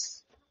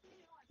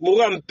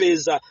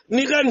 Mukampeza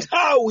ni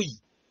kanthawi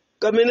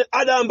kamene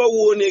adamba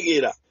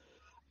kuonekera.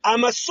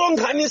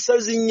 Amasonkhanisa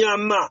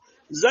zinyama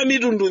za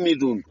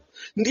mitundu.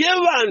 Ndiye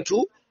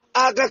vanthu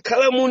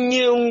akakhala mu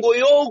nyengo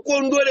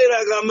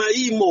yokondwerera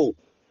kamaimo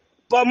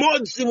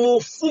pamodzi mu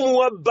ufumu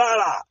wa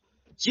Bala,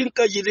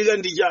 chinkachitika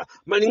ndicha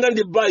malinga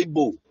ndi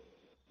Bible.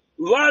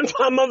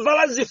 Vanthu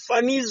amavala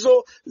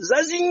zifanizo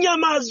za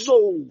zinyamazo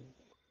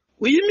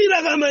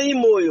kuyimira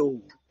kamaimoyo.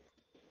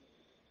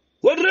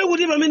 Kotero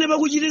kuti pamene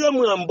pakuchitika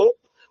mwambo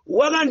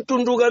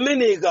wakamtundu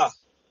kameneka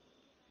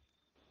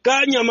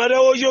kanyamata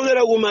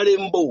ochokera ku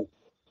malembo,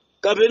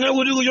 kapena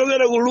kuti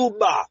kuchokera ku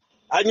Luba,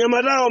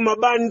 anyamatawo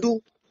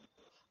mabandu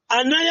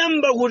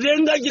anayamba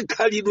kutenga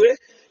chikhalidwe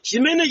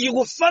chimene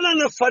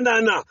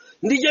chikufanana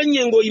ndi cha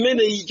nyengo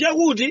imeneyi,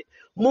 chakuti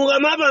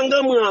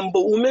mukamapanga mwambo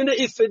umene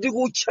ife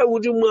tikutcha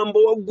kuti mwambo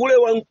wa gule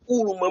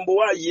wamkulu, mwambo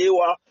wa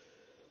Chewa,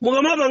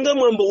 mukamapanga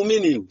mwambo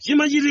umenewu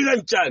chimachitika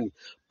nchani?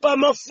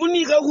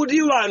 Pamafunika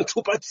kuti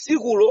vanthu pa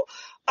tsikulo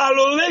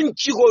alowe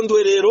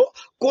mchikondwerero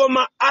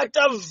koma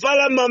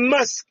atavala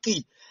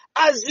mamaski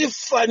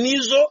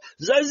azifanizo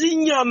za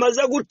zinyama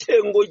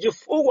zakuthengo,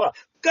 chifukwa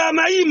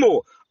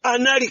kamaimo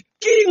anali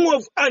king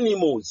of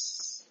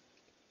animals.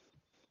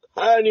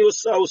 Hani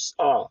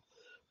osausa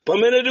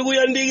pamene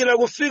tikuyandikira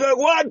kufika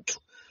kwathu,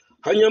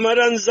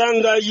 anyamata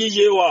nzanga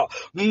achichewa,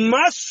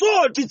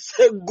 maso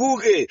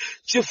titseguke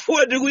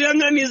chifukwa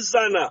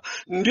tikuyang'anizana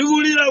ndi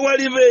kulira kwa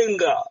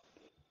lipenga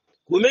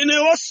kumene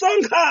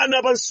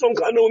osonkhana pa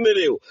msonkhano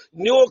umenewu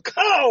ni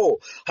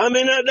okhawo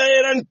amene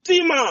adayera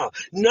mtima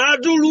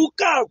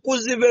natuluka ku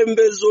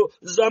zipembedzo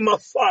za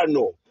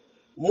mafano.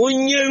 Mu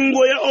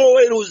nyengo ya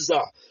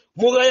Oweruza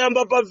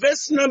mukayamba pa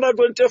verse number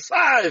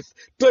 25,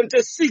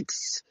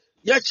 26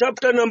 ya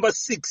chapter number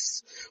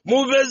 6,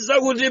 mupeza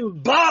kuti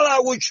Bala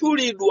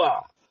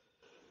akutchulidwa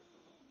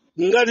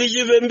ngati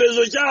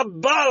chipembedzo cha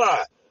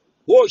Bala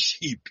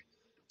worship,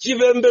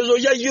 chipembedzo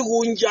cha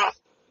chikunja.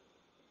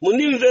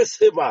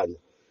 Munimvese pano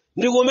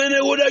ndi kumene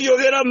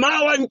kudachokera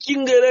mawu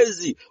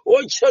mchingerezi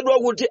otchedwa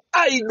kuti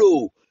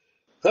idol,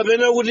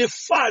 kapena kuti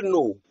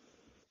fano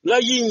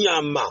la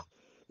chinyama,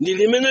 ndi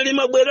limene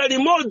limabwera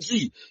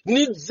limodzi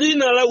ni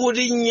dzina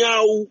lakuti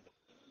nyawu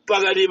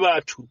pakati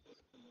pathu.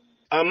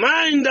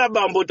 Amayi ndi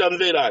abambo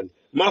tamverani,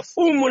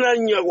 mafumu na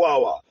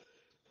nyakwawa,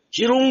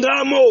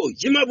 chilungamo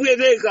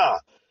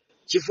chimapweteka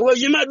chifukwa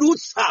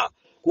chimadutsa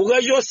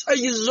kukachotsa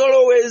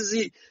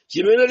chizolowezi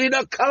chimene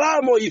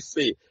lidakhalamo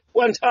ife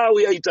kwa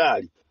nthawi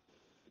yayitali.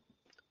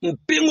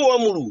 Mpingo wa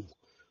Mulungu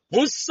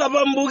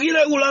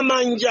musapambukire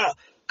kulamanja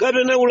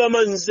kapena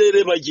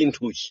kulamanzere pa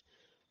chinthuchi,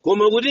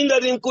 koma kuti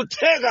ngati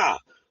nkutheka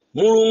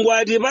Mulungu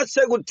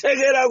atipatse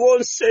kuthekera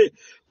konse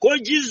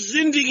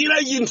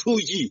kochizindikira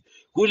chinthuchi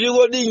kuti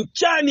kodi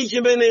nchani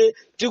chimene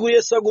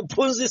tikuyesa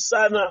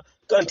kuphunzitsana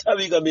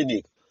kanthawi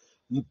kameneka.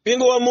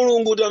 Mpingo wa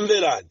Mulungu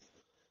tamverani.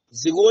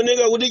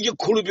 Zikuoneka kuti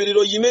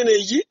chikhulupiriro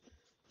chimenechi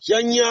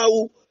cha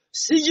nyawu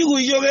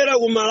sichikuchokera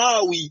ku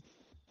Malawi.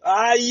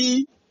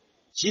 Ayi,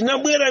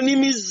 chinabwera ni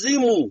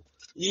mizimu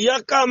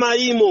ya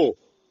kamaimo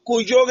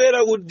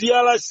kuchokera ku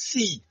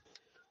DRC.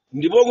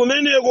 Ndipo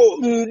kumeneko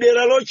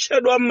mdera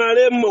lotchedwa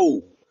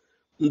Malemo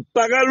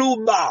mpaka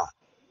Luba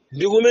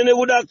ndi kumene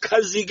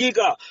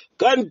kudakhazikika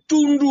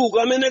kantundu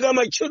kamene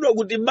kamatchedwa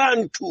kuti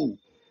Bantu.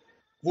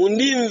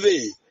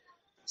 Mundimve,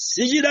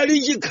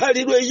 sichidali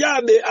chikhalidwe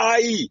chabe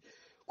ayi,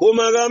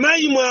 koma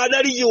kamaimo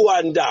adali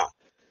chiwanda.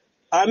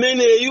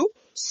 Ameneyu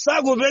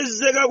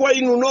sakupezeka kwa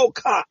inu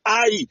nokha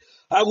ayi,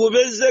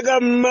 akupezeka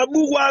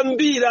m'mabuku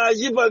ambiri a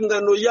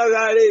chipangano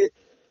chakale.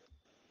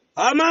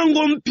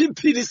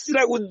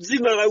 Amangomphiphirisira ku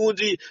dzina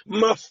lakuti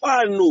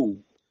mafano.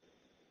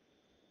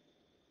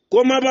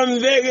 Koma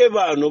pamveke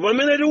pano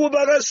pamene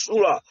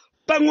tikupakasula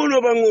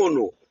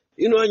pang'ono-pang'ono,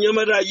 inu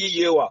anyamata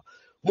achichewa,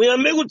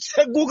 muyambe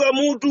kutseguka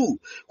mutu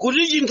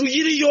kuti chinthu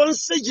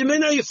chilichonse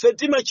chimene ife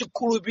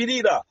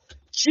timachikhulupirira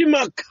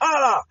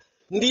chimakhala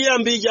ndi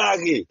yambi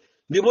chake.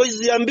 Ndipo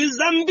ziyambi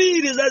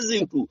zambiri za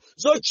zinthu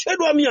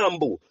zotchedwa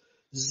miyambo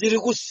zili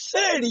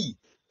kuseri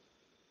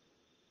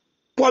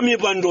kwa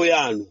mipando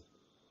yanu.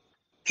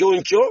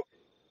 Choncho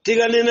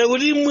tikanena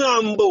kuti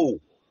mwambo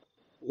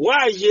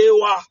wa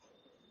Chewa,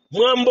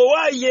 mwambo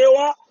wa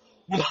Chewa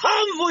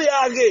mphamvu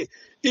yake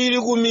ili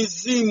ku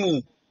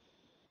mizimu.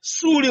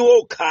 Suli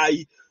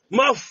wokhayi,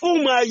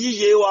 mafumu a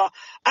Chewa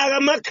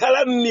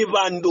akamakhala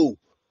m'mipando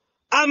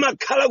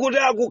amakhala kuti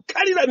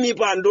akukhalira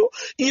mipando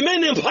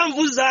imene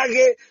mphamvu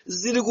zake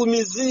zili ku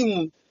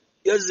mizimu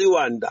ya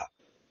ziwanda.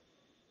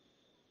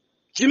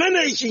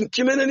 Chimenechi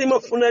chimene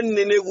ndimafuna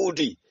nnene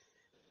kuti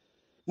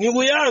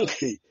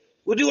nikuyankhe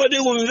kuti kodi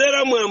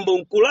kumvera mwambo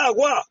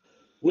nkulakwa.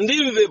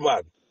 Undimve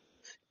pano.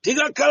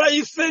 Tikakhala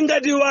ife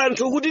ngati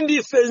wanthu kuti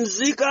ndife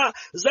nzika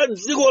za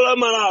dziko la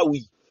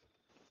Malawi,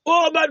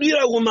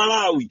 obadwira ku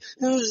Malawi,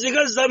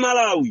 nzika za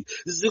Malawi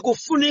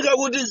zikufunika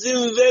kuti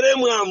zimvere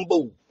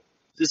mwambo,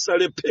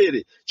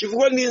 zisalephere,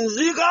 chifukwa ndi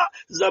nzika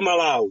za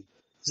Malawi.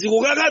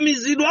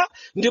 Zikukakamizidwa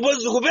ndipo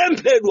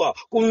zikupemphedwa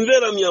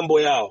kumvera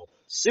miyambo yawo.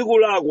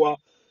 Sikulakwa,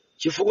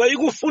 chifukwa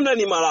ikufuna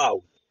ni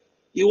Malawi.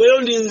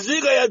 Iweyo ndi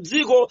nzika ya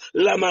dziko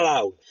la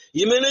Malawi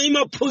imene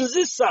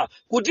imaphunzitsa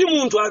kuti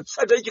munthu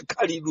atsate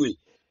chikhalidwe.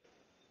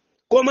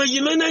 Koma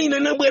chimene ine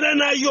nabwera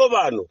nacho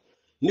pano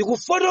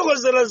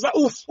ndikufotokozera za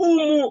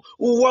ufumu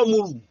wa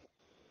Mulungu,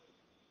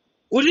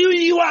 kuti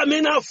iwo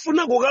amene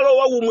afuna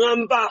kukalowa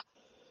kumwamba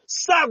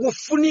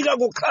sakufunika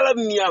kukhala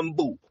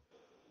m'miyambo.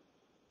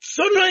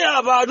 Tsono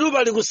yapatu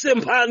pali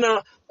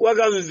kusemphana kwa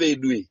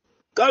kamvedwe.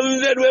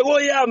 Kamvedwe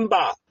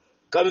koyamba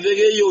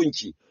kamveke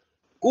yonchi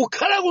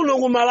kukhala kuno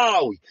ku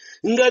Malawi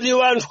ngati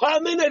wanthu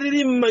amene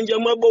tili m'manja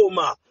mwa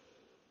boma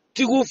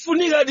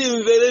tikufunika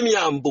timvere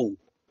miyambo,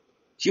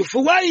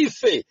 chifukwa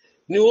ife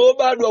ni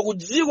wobadwa ku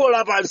dziko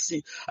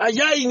lapansi,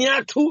 achaini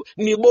athu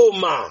ni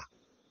boma.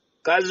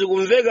 Kazi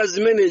kumveka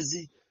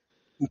zimenezi,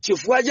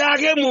 chifukwa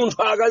chake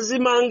munthu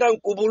akazimanga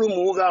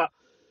nkupulumuka.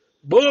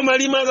 Boma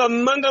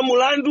limakammanga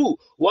mulandu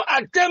wa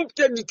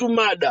attempted to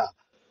murder,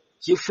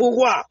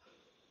 chifukwa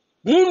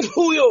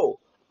munthuyo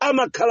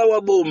amakhala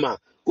wa boma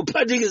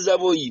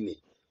kuphatikizapo ine.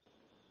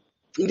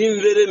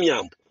 Ndimvere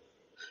miyambo.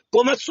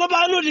 Koma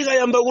tsopano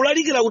tikayamba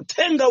kulalikira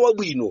uthenga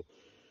wabwino,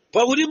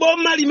 pakuti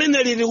boma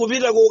limene lili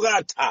kupita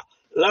kukatha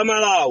la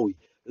Malawi,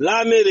 la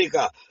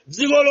America,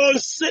 dziko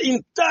lonse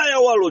entire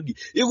world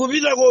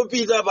ikupita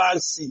kopita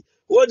pansi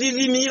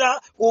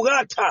wotitimira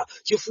kukatha,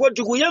 chifukwa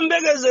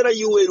tikuyembekezera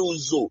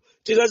chiweruzo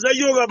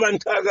tikazachoka pa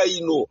nthaka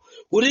ino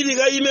kuti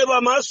tikayime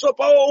pamaso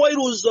pa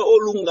oweruza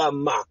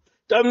olungama.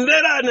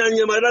 Tamverani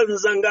anyamata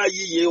nzanga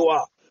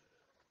achichewa.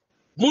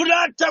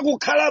 Mutatha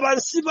kukhala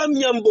pansi pa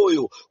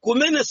miyamboyo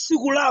kumene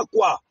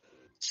sikulakwa,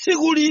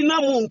 tsiku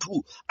lina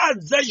munthu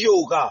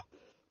adzachoka.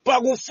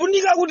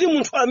 Pakufunika kuti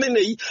munthu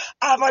ameneyi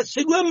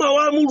apatsidwe mawu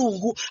a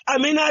Mulungu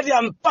amene ati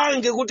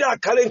ampange kuti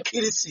akhale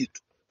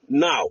mkhristu.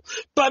 Now,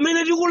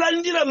 pamene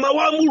tikulandira mawu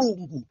a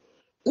Mulungu,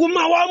 ku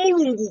mawu a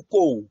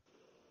Mulunguko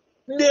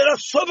dera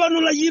tsopano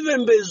la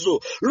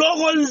chipembedzo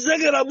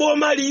lokonzekera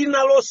boma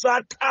lina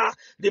losatha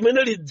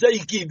limene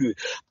lidzayikidwe.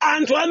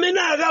 Anthu amene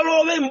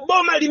akalowe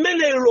m'boma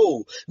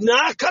limenelo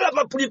na akhala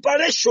pa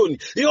preparation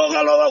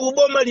yokalowa ku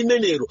boma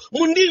limenelo.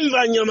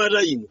 Mundimva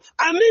anyamata ino,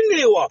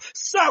 amenewa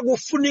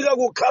sakufunika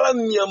kukhala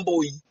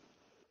m'miyamboyi.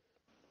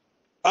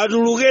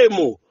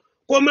 Atulukemo,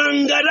 koma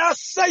ngati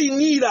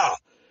asayinira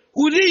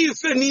kuti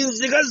ife ni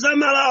nzika za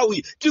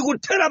Malawi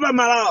tikuthera pa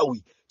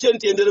Malawi,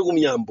 tiyendere ku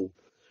miyambo.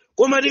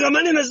 Koma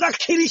tikamanena za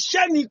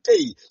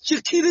Christianity,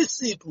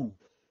 chikhirisitu,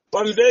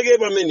 pamveke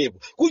pamenepo.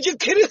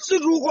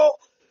 Kuchikhirisutuko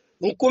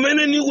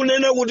nkumene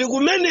nikunena kuti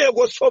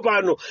kumeneko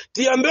tsopano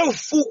tiyambe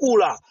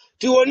kufukula,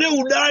 tione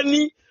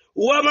udani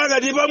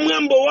wapakati pa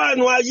mwambo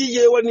wanu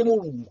achichewa ni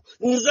Mulungu.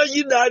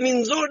 Nzachidani,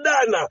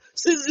 nzodana,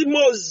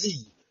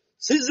 sizimozi,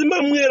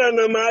 sizimamwera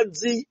na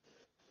madzi.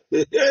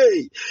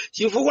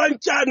 Chifukwa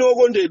nchani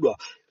okondedwa?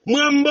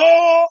 mwambo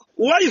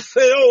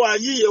waifeyo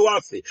wajiye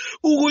wafe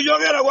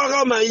ukuchokera kwa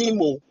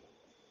kamayimo.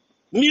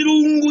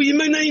 Milungu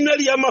imene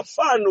inali ya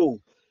mafano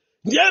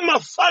ndiye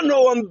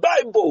mafano wa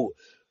m'Bible.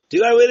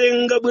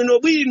 Tikawerenga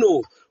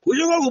bwinobwino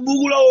kuchoka ku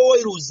buku la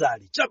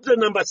oweruzali chapter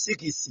number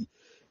 6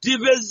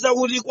 tipeza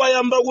kuti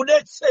kwayamba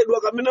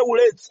kudetsedwa kapena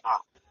kuletsa.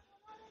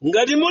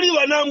 Ngati muli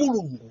wana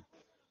Mulungu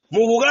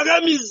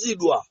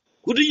mukukakamizidwa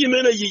kuti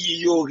chimene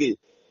chichichoke.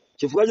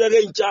 Chifukwa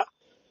chake ncha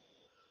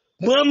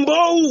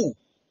mwambowu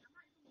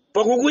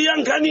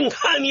pakukuyankhani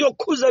nkhani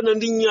yokhuzana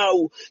ndi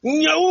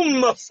nyawu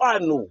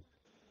m'mafano.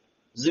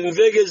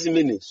 Zimveke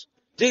zimenezo.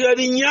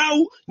 Tikati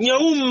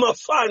nyawu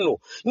m'mafano.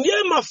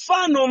 Ndiye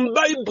mafano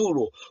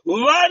m'Baibulo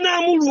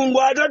wana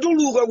Mulungu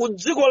atatuluka ku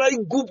dziko la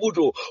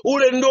Igupto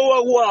ulendo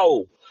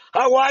wawo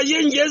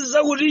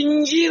akwayenjeza kuti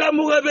njira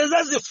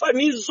mukapeza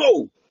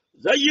zifanizo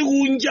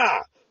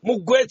zachikunja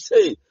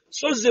mugwetse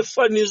so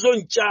zifanizo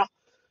ncha.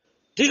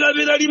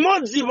 Tikapita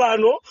limodzi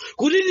pano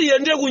kuti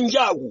tiyende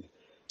kunjaku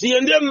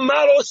tiyende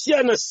m'malo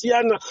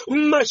osiyanasiyana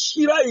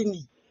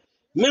m'mashiraini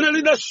mene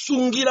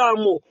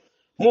lidasungiramo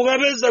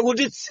mukapeza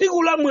kuti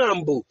tsiku la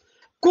mwambo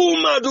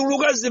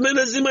kumatuluka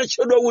zimene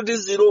zimatchedwa kuti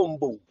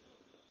zirombo.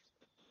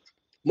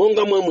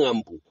 Monga mwa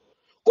mwambo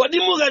kodi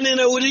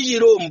mukanena kuti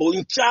chirombo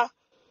ncha?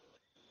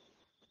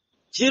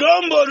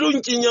 Chirombo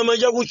nchinyama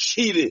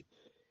chakutchire.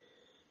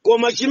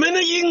 Koma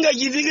chimene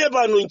chingachitike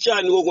pano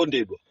nchani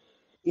wokondedwa?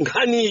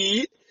 Nkhani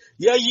iyi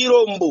ya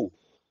chirombo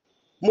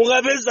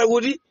mukapeza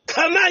kuti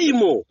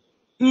kamayimo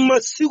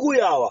m'masiku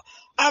yawa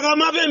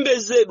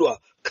akamapembedzedwa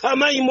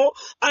kamayimo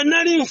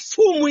anali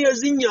mfumu ya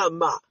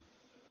zinyama.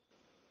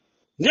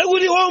 Ndiye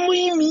kuti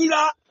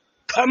womuyimira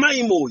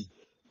kamayimoyi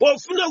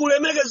pofuna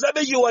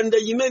kulemekezabe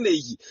chiwanda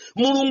chimenechi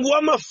mulungu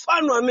wa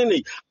mafano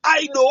ameneyi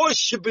idol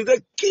worship,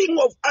 the king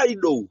of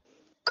idol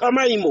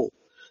kamayimo.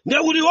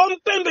 Ndiye kuti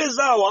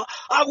wompembedzawa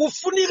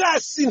akufunika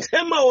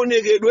asinthe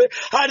maonekedwe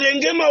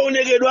atenge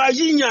maonekedwe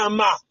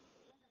achinyama.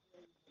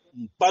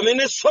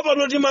 Pamene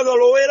tsopano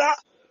timakalowera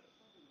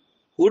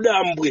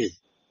udambwe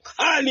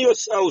nkhani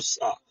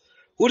yosausa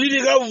kuti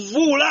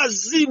tikavula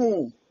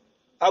azimu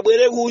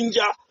abwere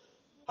kunja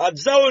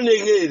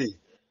adzaonekere.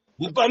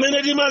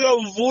 Pamene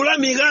timakavula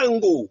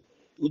mikango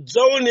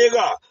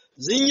udzaoneka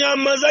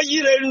zinyama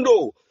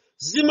zachilendo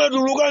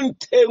zimatuluka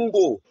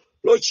mthengo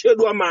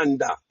lotchedwa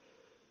manda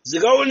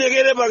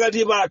zikaonekere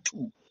pakati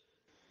pathu.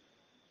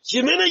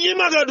 Chimene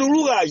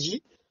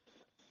chimakatulukachi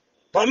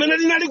pamene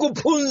tinali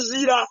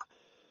kuphunzira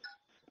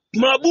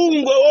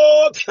mabungwe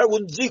woopsa ku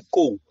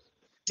dziko.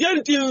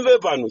 Tiye timve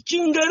pano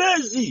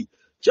Chingerezi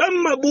cha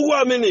mabuku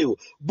amenewo.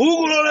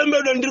 Buku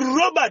lolembedwa ndi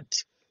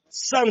Robert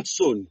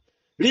Samson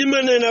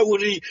limanena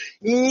kuti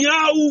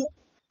nyawu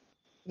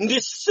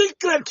ndi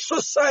secret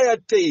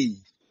society.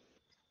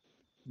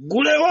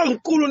 Gule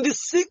wamkulu ndi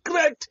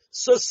secret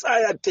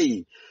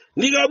society.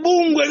 Ndi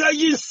kabungwe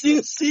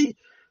kachinsinsi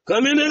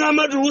kamene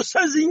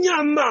kamatulusa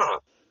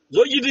zinyama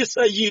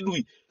zochititsa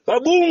chidwi.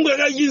 Kabungwe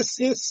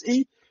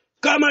kachinsinsi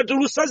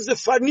kamatulusa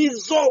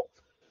zifanizo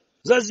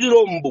za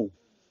zirombo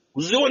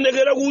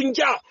kuzionekera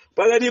kunja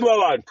pakati pa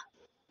wanthu.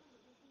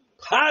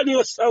 Nkhani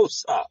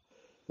yosausa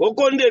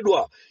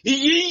wokondedwa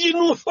ichi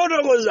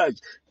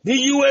nufotokozachi ndi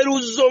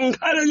chiweruzo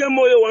nkhale cha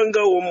moyo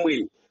wanga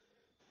omwe.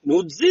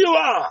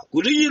 Nudziwa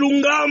kuti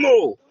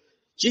chilungamo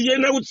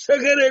chichena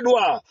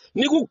kutsekeredwa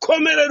ni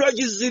kukhomeredwa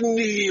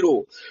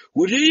chizindikiro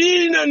kuti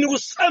ina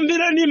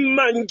nikusambirani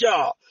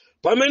m'manja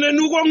pamene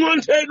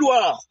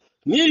nikung'onthedwa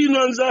ni inu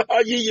anzanga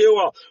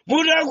achichewa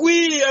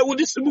mutakwiya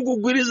kuti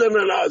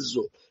simukugwirizana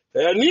nazo.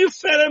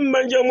 Nifere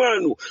m'manja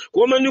mwanu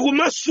koma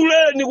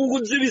nikumasuleni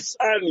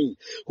kukudziwitsani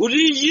kuti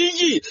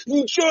ichichi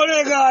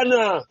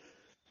ncholekana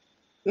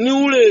ni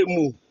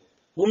ulemu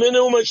umene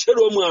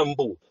umatchedwa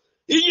mwambo.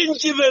 Ichi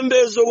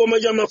nchipembedzo koma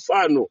cha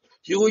mafano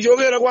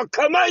chikuchokera kwa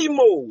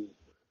kamayimo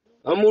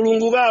a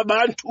mulungu ka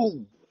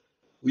abantu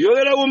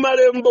kuyokera ku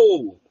malembo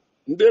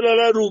mbela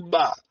la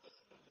ruba.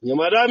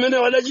 Nyamata amene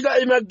wadachita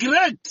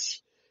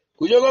immigrate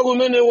kuchoka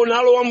kumene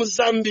unalowa mu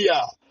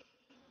Zambia.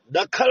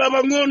 Dakhala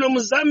pang'ono mu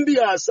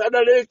Zambia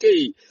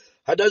sadaleke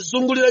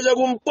adazungulira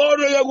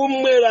chakumpoto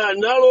chakumwera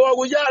nalowa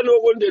kuchano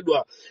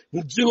okondedwa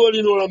m'dziko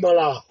lino la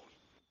Malawi.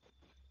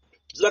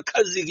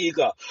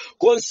 Zakhazikika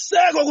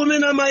konseko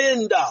kumene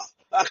amayenda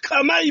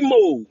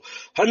akamayimo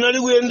anali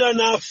kuyenda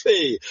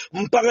nafe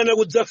mpaka na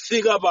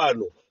kudzafika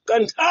pano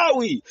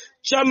kanthawi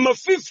chamma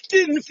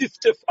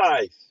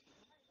 1555.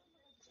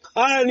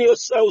 Nkhani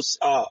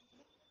yosausa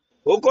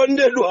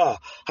okondedwa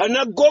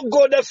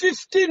anagogoda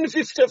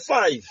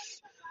 1555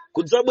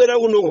 kudzabwera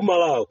kuno ku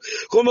Malawi.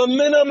 Koma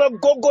mmene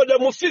amagogoda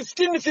mu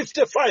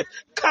 1555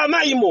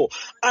 kamayimo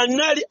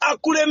anali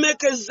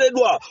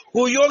akulemekezedwa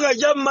kuyoka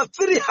chamma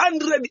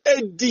 300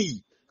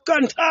 AD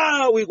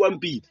kanthawi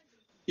kwambiri.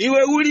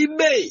 Iwe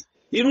ulibe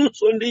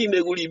inunso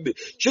ndine kulibe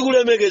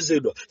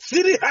chikulemekezedwa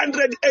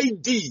 300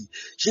 AD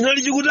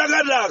chinali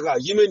chikutakataka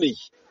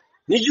chimenechi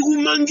ni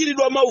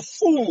chikumangiridwa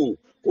maufumu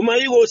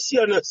kumayiko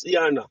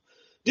osiyanasiyana.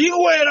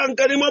 Tikuwera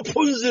mkati mwa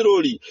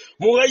phunziroli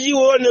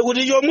mukachione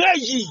kuti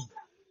chomwechi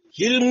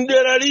chili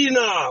mdera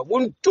lina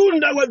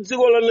kuntunda kwa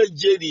dziko la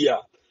Nigeria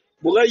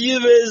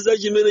mukachipeza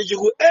chimene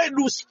chiku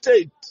Edo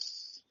State.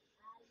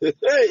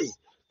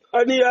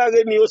 Ani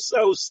yake ni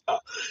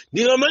osausa.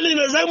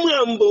 Ndikamanena za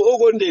mwambo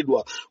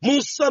okondedwa,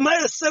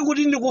 musamayese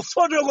kuti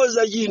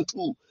ndikufotokoza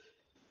chinthu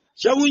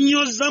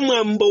chakunyoza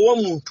mwambo wa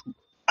munthu.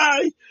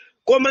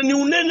 Koma ni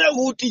unena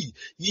kuti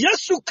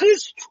Yesu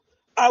Khristu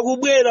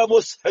akubwera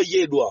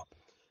posachedwa.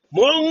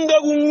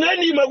 Monga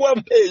kung'anima kwa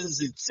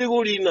mphezi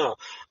tsiku lina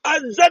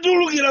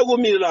adzatulukira ku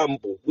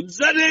milambo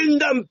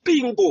kudzatenga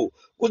mpingo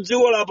ku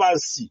dziko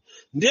lapansi.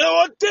 Ndiye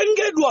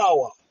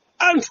otengedwawa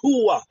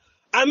anthuwa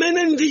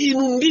amene ndi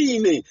inu ndi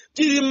ine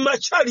tili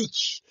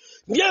m'matchalichi.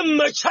 Ndiye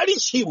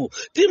m'matchalichimu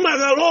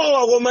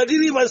timakalowa koma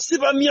tili pansi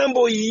pa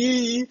miyambo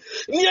iyi.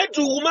 Ndiye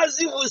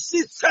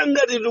tikumazivusitsa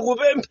ngati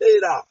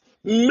tikupemphera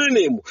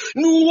mmenemu.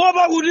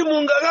 Nuwopa kuti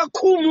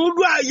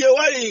mungakakhumudwaje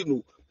wa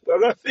inu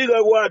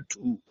pakafika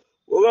kwathu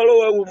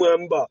okalowa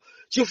kumwamba.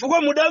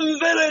 Chifukwa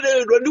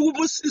mudamvereredwa ndi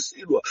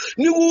kupusitsidwa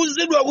ndi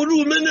kuwuzidwa kuti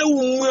umene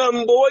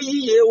umwambo wa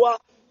chichewa.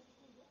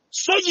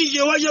 So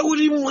chichewa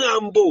chakuti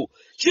mwambo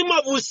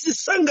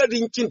chimapusitsa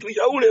ngati chinthu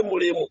cha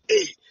ulemulemu.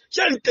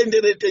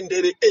 Chamtendere.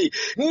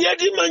 Ndiye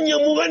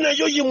timanyamuka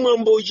nacho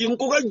chimwambo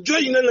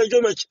chinkukajoyina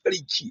nacho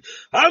matchalichi.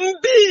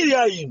 Ambiri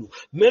a inu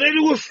mmene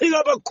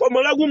tikufika pa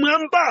khomo la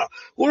kumwamba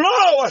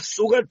kulowa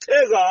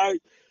sukatheka.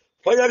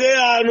 Pachake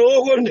ano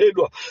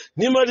okondedwa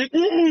nimati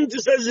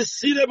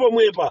tisazisire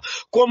pomwepa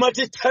koma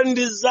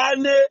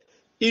tithandizane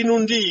inu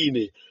ndi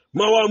ine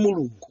mawu a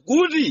Mulungu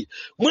kuti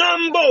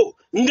mwambo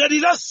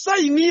ngati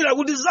tasayinira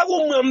kuti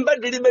zakumwamba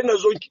tilibe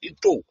nazo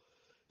ntchito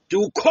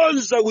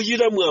tikukhoza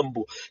kuchita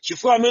mwambo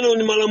chifukwa amene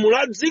ni malamulo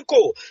a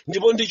dziko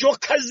ndipo ndi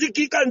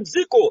chokhazikika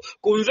m'dziko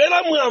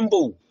kumvera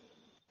mwambo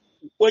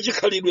wa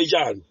chikhalidwe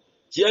chanu.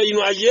 Chiya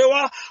inu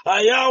achewa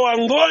ayawa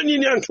ngoni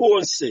ni anthu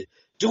onse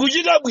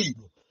tikuchita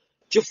bwino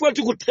chifukwa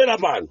tikuthera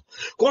pano.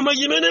 Koma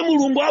chimene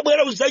Mulungu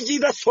abwera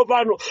kudzachita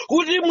tsopano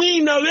kuti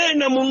mwina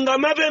wena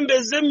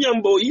mungamapembeze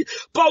mnyamboyi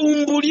pa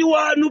umbuli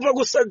wanu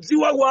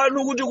pakusadziwa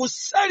kwanu kuti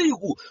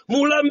kusaliku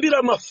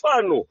mulambira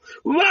mafano.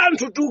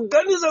 Wanthu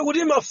tikuganiza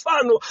kuti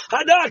mafano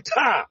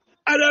adatha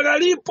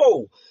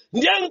adakalipo.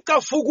 Ndiye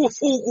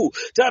nkafukufuku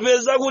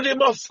tapeza kuti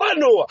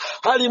mafanowa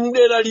ali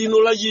mdera lino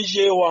la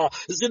chichewa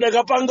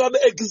zidakapanga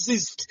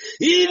exist.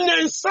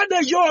 Ine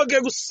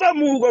nsadachoke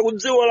kusamuka ku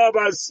dziko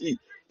lapansi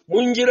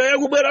munjira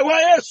yakubwera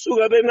kwa Yesu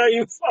kapena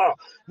imfa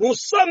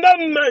musamba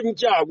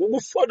m'manja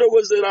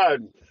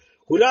kukufotokozerani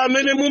kuti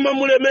amene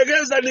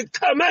mumamulemekeza ndi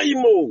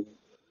khamaimo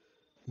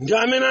ndi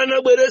amene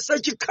anabweretsa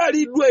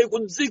chikhalidwe ku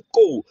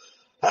dziko.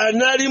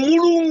 Anali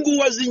Mulungu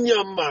wa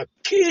zinyama,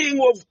 King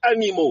of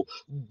animal,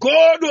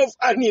 God of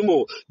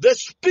animal, the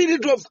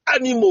spirit of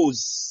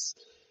animals.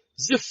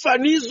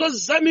 Zifanizo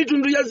za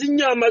mitundu ya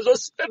zinyama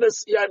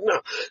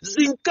zosiyanasiyana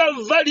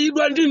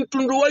zinkavalidwa ndi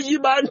mtundu wa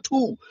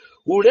chibantu.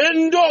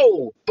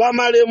 Ulendo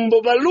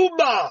pamalembo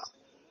paluba.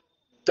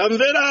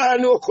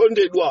 Tamverani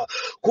okondedwa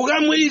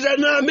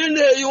kukamuyitana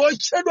ameneyo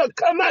otchedwa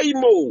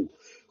khamaimo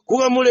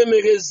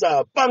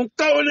kukamulemekeza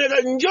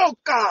pankaoneka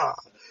njoka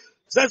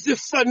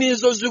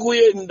zazifanizo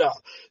zikuyenda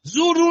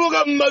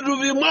zutuluka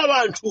m'matupi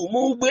mwa anthu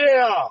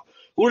mubweya.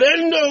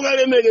 Ulendo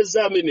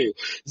ukalemekeza ameneyo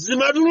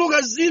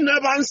zimatuluka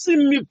zina pansi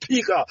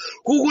m'miphika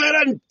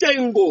kukwera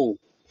mtengo.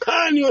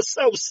 Nkhani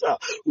yosausa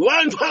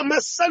wanthu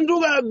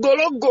amasanduka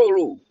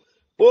agologolo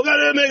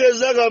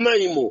pokalemekeza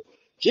khamaimo.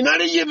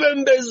 Chinali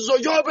chipembedzo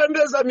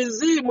chopembeza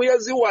mizimu ya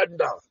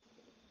ziwanda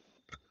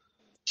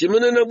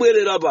chimene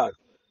nabwerera pano.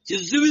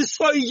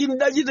 Chidziwitso ichi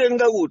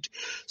ndachitenga kuti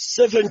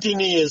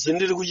 17 years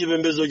ndili ku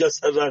chipembedzo cha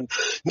satana.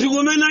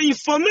 Ndikumena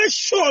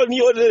information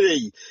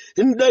yotereyi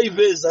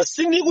ndayipeza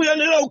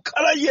sindikuyenera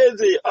kukhala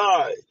chete.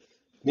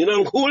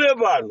 Ninankhule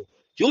pano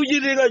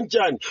chikuchitika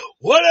nchani.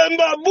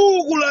 Wolemba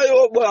buku la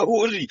Yobu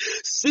akuti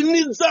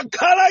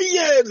sindidzakhala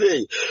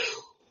chete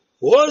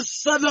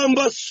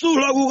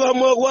wosatambasula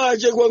kukamwa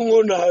kwace kwa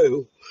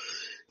ng'onayo.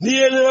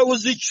 Ndiyenera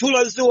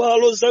kuzitchula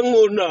ziwalo za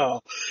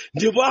ng'ona.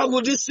 Ndipo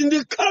akuti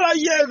sindikhala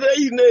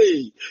chete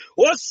ine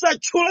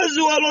wosatchula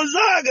ziwalo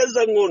zake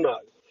za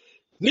ng'onayo.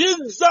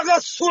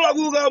 Ndidzakasula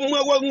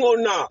kukamwa kwa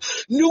ng'ona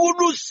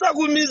ndikudusa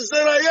ku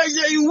mizera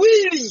yace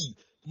iwiri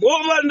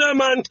mopanda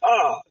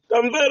mantha.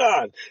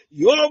 Tamverani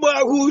Yobu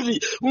akuti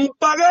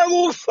mpaka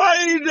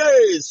kufa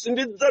ine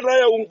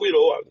sindidzataya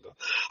ungwiro wanga.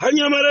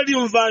 Anyamata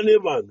timvane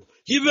pano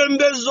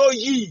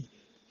chipembedzochi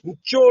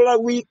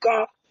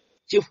ncholakwika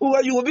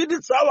chifukwa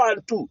chikupititsa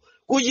wanthu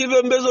ku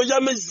chipembedzo cha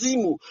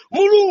mizimu.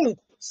 Mulungu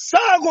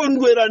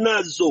sakondwera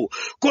nazo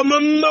koma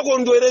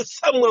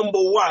mmakondweretsa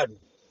mwambo wanu.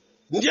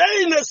 Ndiye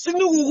ine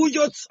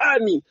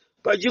sindikukuchotsani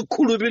pa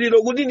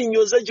chikhulupiriro kuti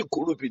ninyoze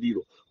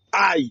chikhulupiriro.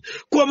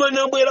 Koma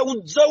nabwera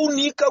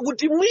kudzaunika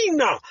kuti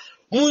mwina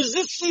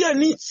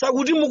muzisiyanitsa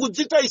kuti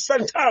mukudzitayisa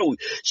nthawi.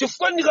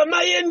 Chifukwa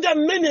ndikamayenda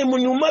mmenemu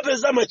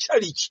nimumapeza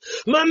matchalichi.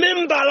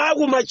 Mamembala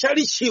aku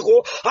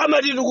matchalichiko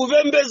amati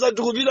tikupembeza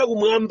tikupita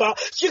kumwamba.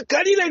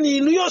 Chikhalire ni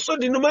inu yonso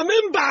ndinu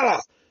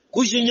mamembala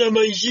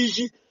kuchinyama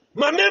ichichi.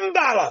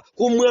 mamembala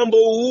kumwambo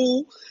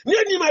uwu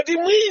neni mati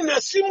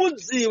mwina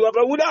simudziwa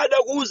pakuti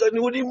adakuuza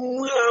ni kuti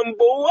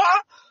mwambo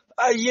wa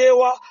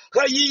ayewa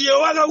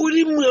kayiyewa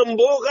kakuti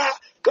mwamboka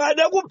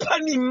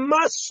kadakuphani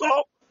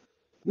maso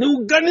ni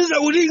kuganiza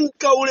kuti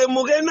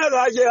nkaulemukena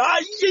kache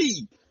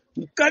ayi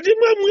mkati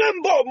mwa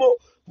mwambomo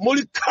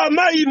muli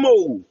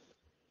khamaimo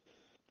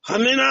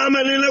amene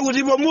amanena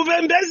kuti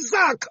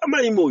pomupembeza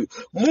khamaimoyo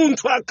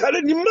munthu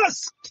akhale ni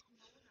maski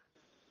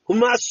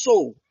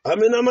kumaso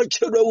amene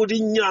amatchedwa kuti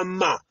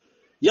nyama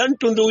ya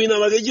mtundu wina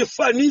wake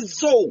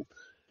chifanizo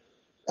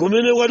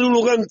kumene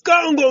kwatuluka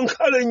mkango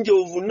nkhale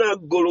njovu na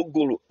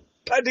gologolo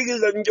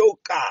phatikiza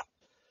njoka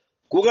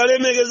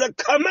kukalemekeza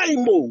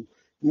khamaimo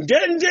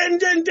ndende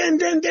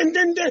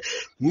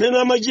mmene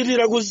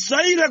amachitira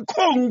kuzaira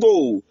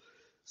khongo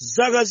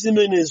zaka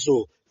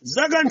zimenezo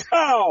zaka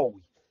nthawi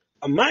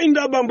amayi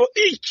abambo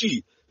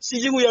ichi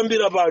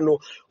sichikuyambira pano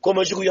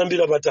koma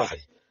chikuyambira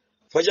patali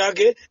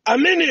pachake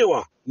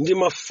amenewa ndi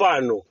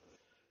mafano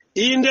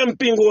inde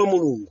mpingo wa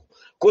mulungu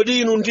kodi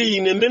inu ndi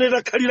ine mmene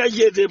takhalira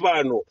chete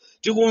pano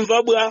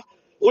tikumva bwa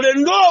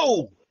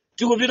ulendowu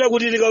tikupita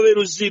kuti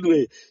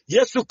tikaweruzidwe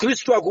Yesu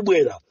Khristu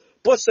akubwera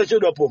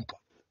posachedwa pompa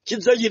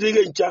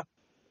chidzachitike ncha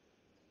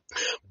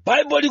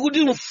Bible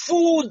likuti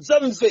mfuwu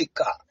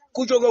dzamveka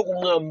kuchoka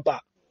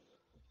kumwamba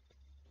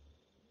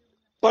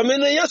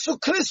pamene Yesu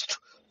Khristu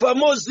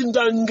pamodzi ndi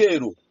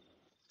angelo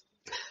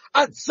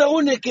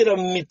adzaonekera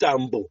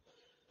m'mitambo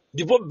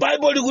ndipo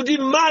Bible likuti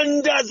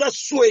manda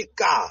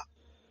adzasweka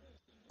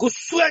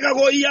kusweka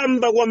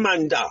koyamba kwa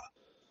manda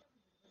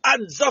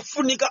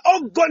adzafunika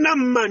ogona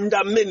m'manda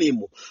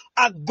amenemo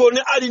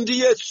agone ali ndi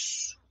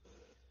Yesu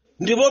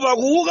ndipo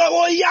pakuuka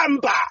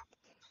koyamba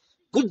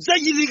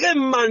kudzachitike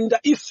m'manda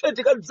ife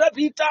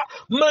tikadzapita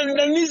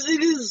manda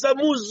niziliza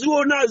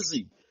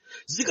muzionazi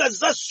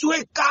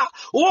zikadzasweka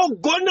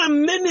wogona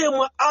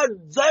mmenemo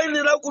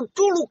adzayenera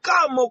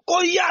kutulukamo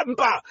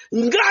koyamba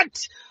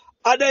ngati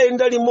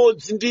adayenda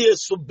limodzi ndi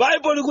Yesu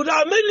Bible likuti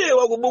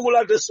amenewa ku buku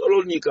la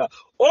Tesalonika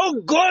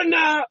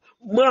ogona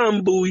mwa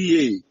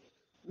Ambuye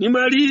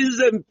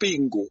nimalize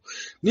mpingo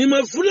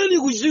nimafuna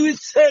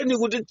nikuchiwitseni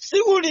kuti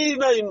tsiku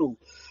lina inu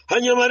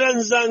anyamata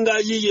anzanga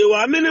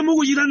ayiyewa amene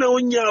mukuchita nawo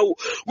nyawu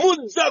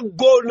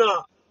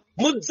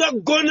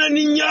mudzagona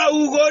ni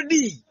nyawu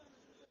kodi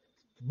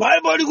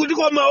Bible likuti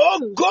koma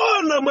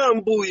ogona mwa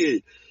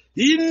Ambuye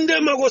inde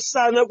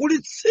makosana kuli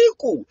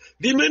tsiku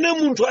limene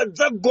munthu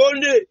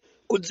adzagone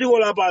ku dziko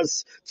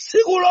lapansi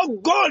tsiku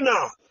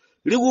logona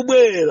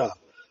likubwera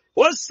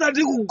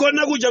osati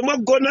kugona kuja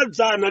mwagona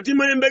dzana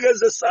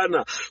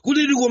timayembekezesana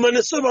kuti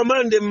likumaneso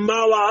pamande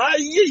mmawa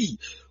ayi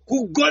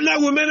kugona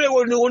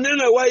kumeneko ni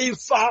kunena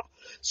waifa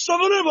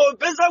sopano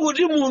popeza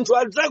kuti munthu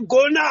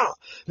adzagona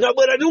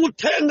nabwera ndi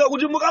uthenga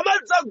kuti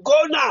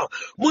mukamadzagona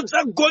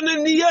mudzagone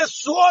ni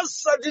Yesu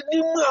osati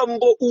ni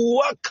mwambo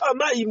uwa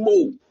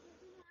khamaimo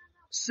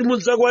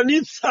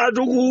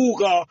simudzakwanitsatu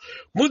kuuka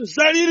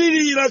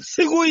mudzalilirira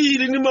tsiku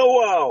ili ni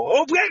mawu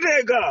awo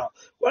opweteka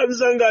kwa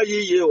mzanga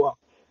ayiyewa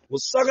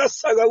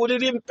musakasaka kuti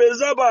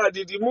timpeza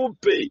pati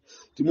timupe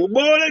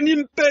timubole ni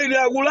mpeni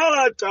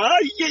akulalata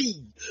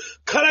ayi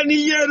khala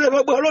ni yere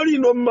pabwalo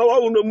lino mmawa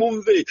uno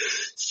mumve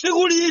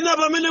tsiku lina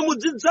pamene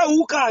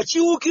mudzidzauka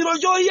chiukiro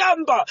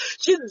choyamba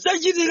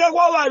chidzachitika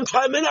kwa wanthu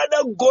amene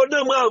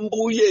adagona mwa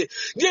Ambuye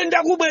ndiye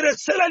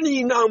ndakubweretserani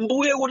ina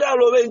Ambuye kuti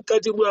alowe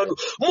mkati mwanu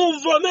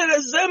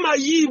muvomereze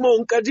mayimo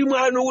mkati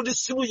mwanu kuti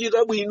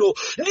simuchita bwino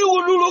ndi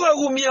kutuluka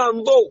ku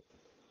miyambo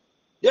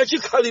ya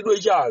chikhalidwe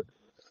chanu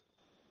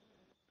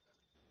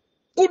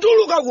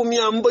kutuluka ku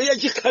miyambo ya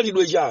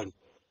chikhalidwe chanu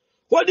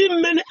kodi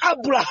mmene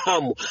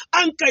Abrahamu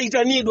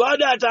ankaitanidwa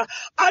adata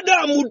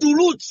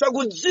adamutulutsa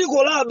ku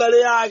dziko la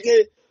abale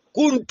ake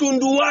ku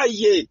mtundu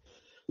waye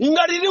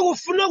ngati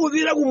tikufuna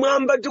kupita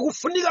kumwamba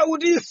tikufunika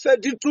kuti ife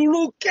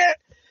tituluke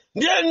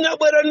ndiye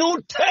ndabwera ni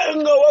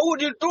uthenga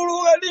wakuti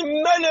tuluka ni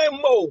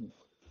mmenemo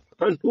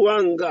anthu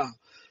anga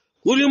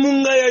kuti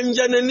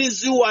mungayanjane ni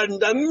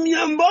ziwanda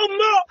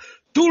m'miyambomo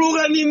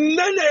tuluka ni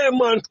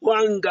mmenemo anthu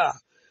anga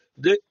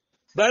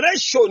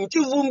Revelation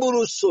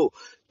chivumbuluso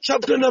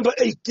chapter number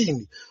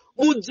 18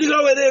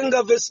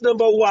 mudzikawerenga verse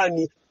number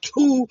 1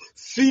 2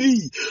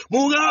 3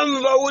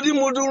 mukamva kuti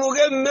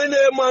mutuluke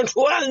mmenemo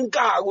anthu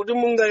anga kuti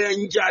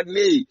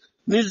mungayanjane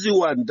ni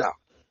ziwanda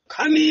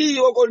nkhani iyi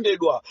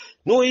okondedwa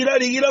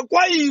noyilalikira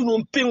kwa inu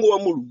mpingo wa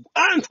Mulungu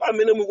anthu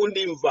amene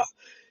mukundimva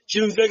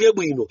chimveke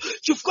bwino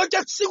chifukwa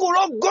cha tsiku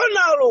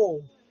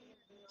logonalo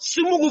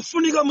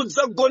simukufunika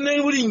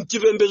mudzagone muli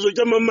mchipembedzo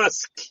cha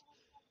mamaski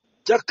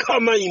cha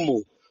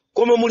khamaimo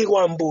koma muli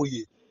kwa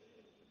Ambuye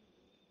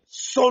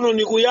sono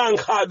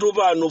nikuyankhatu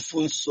pano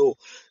funso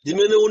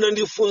limene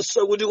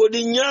unandifunsa kuti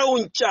kodi nyawu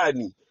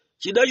nchani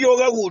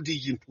chidachoka kuti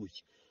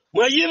chinthuchi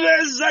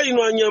mwachipeza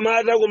inu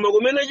anyamata koma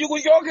kumene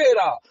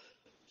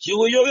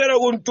chikuchokera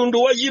ku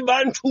mtundu wa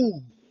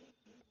chibanthu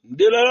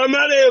dera la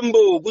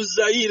Malembo ku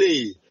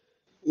Zaire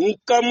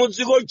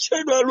mkamudzi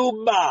kotchedwa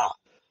Luba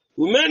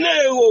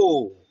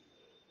kumeneko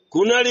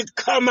kunali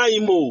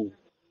khamaimo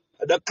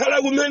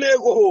adakhala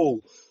kumeneko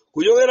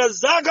kuchokera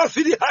zaka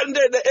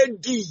 300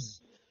 AD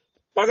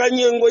paka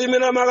nyengo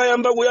imene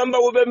amakayamba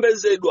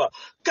kupembedzedwa.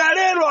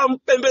 Kalero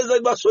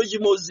ampembedzedwa so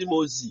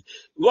chimozimozi.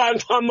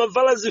 Wanthu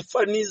amavala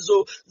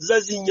zifanizo za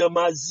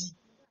zinyamazi.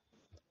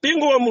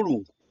 Mpingo wa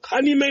Mulungu,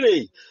 nkhani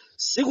imeneyi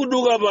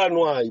sikuduka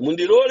pano ayi.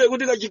 Mundilole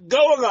kuti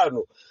kachigawo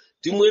kano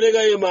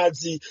timwerekaye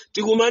madzi,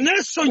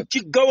 tikumanenso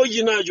mchigawo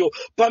chinacho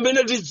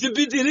pamene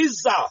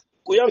tidzipitiriza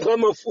kuyankha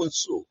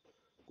mafunso.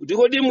 Kuti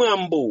kodi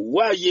mwambo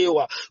wa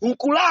Chewa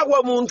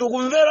nkulakwa munthu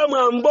kumvera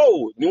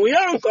mwambo ni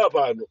uyankha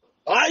pano?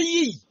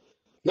 Ayi,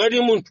 ngati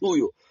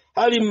munthuyo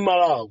ali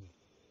m'Malawi.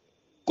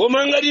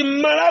 Koma ngati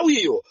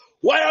m'Malawiyo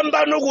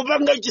wayambano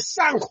kupanga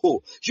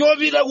chisankho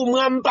chopita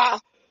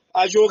kumwamba,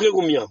 achoke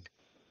kumyamba.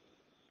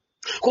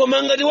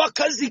 Koma ngati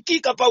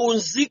wakhazikika pa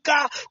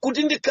unzika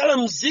kuti ndikhala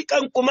mzika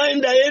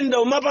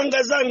nkumayendayenda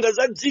umapanga zanga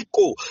za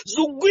dziko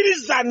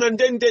zikugwirizana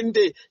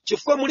ndendende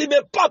chifukwa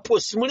mulibe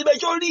purpose, mulibe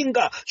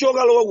cholinga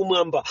chokalowa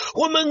kumwamba.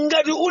 Koma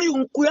ngati uli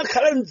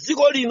nkuyakhala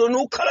mdziko lino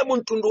nukhala mu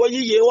mtundu wa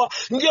Chewa,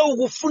 ndiye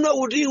ukufuna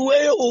kuti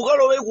iweyo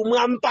ukalowe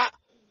kumwamba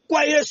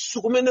kwa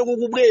Yesu kumene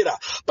kukubwera,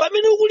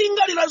 pamene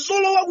ukulingalira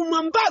zolowa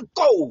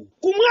kumwambako.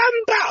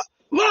 Kumwamba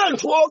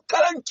wanthu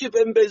okhala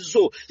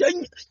mchipembedzo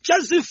cha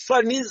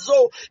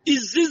zifanizo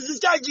izizi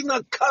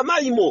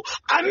chachinakhamaimo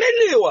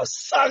amenewa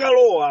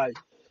sakalowa.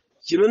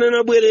 Chimene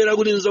nabwerera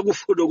kuti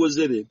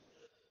nzakufotokozereni,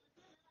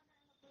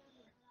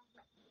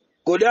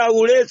 kodi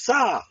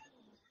akuletsa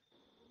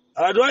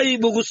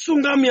Twaibu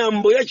kusunga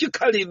miyambo ya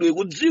chikhalidwe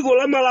ku dziko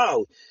la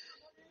Malawi?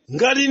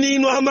 Ngati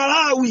nino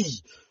Amalawi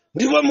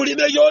ndipo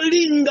mulibe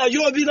cholinga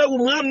chopita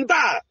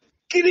kumwamba,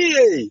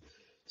 kiriye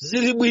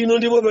zili bwino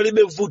ndipo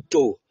palibe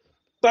vuto.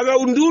 Paka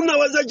unduna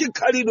wa za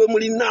chikhalidwe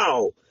muli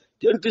nawo,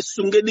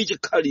 tisungedi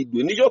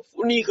chikhalidwe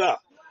ndichofunika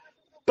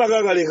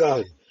paka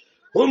kalekale.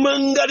 Koma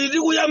ngati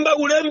tikuyamba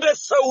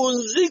kulembesa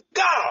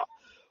unzika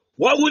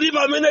wakuti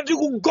pamene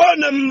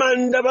tikugona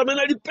m'manda,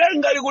 pamene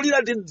lipenga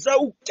likulira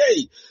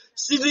tidzauke,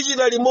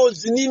 sitichita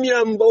limodzi ni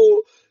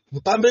miyambo,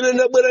 pamene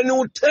ndabwera ni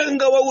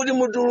uthenga wakuti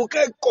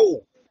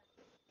mutulukeko,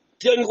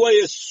 tiyeni kwa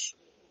Yesu.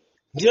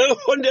 Ndiye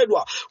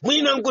kondedwa,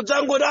 mwina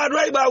nkudzangoti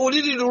Twaibu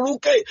akuti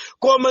tituluke,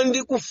 koma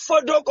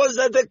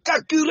ndikufotokoza the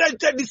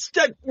calculated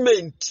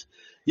statement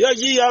ya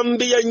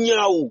chiyambi ya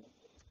nyawu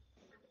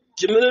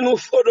chimene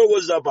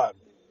nufotokoza pano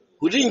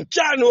kuti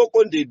nchani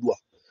wokondedwa.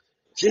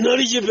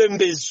 Chinali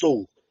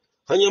chipembedzo,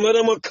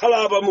 anyamata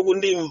mwakhalapa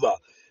mukundimva,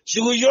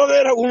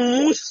 chikuchokera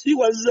kumusi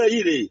wa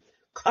Zaire,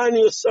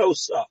 nkhani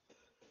yosausa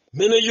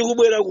mene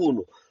chikubwera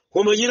kuno.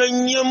 Koma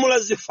nyamula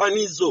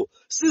zifanizo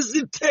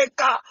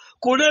sizitheka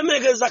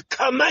kulemekeza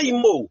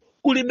khamaimo,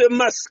 ulibe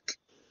mask,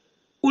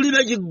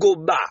 ulibe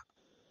chigoba,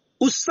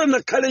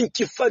 usanakhale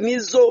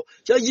mchifanizo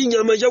cha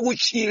chinyama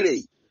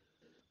chakutchire.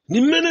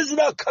 Ni mmene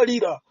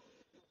zidakhalira.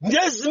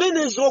 Ndiye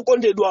zimene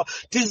zokondedwa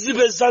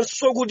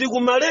tizipezanso kuti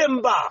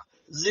kumalemba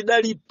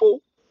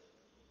zidalipo.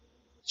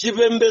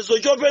 Chipembedzo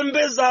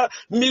chopembeza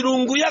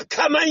milungu ya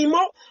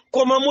khamaimo,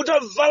 koma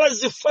mutavala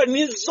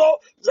zifanizo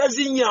za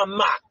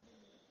zinyama,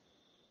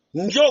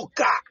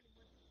 njoka,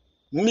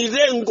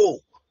 mirengo,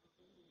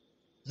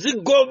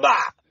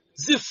 zigoba,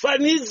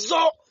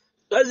 zifanizo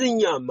za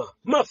zinyama,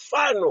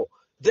 mafano,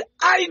 the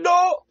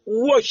idol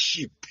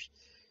worship.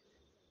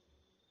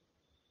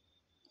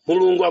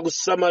 Mulungu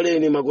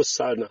akusamaleni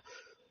makosana.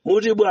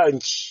 Muti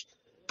bwanji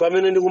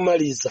pamene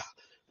ndikumaliza,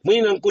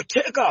 mwina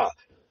nkutheka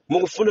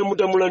mukufuna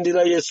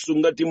mutamulandira Yesu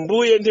ngati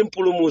mbuye ndi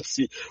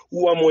mpulumutsi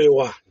wa moyo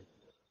wanu.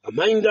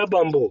 Amayi ndi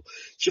abambo,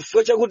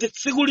 chifukwa chakuti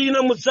tsiku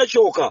lina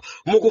mudzachoka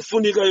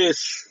mukufunika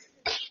Yesu.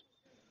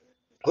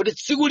 Kuti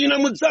tsiku lina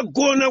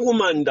mudzagona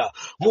kumanda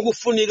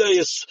mukufunika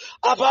Yesu.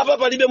 Apa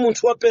palibe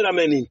munthu wa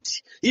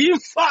permanent.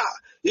 Imfa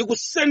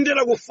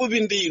ikusendera kufupi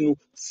ndinu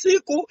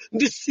tsiku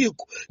ndi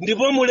tsiku,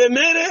 ndipo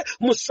mulemere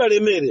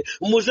musalemere,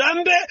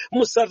 mutambe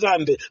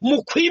musatambe,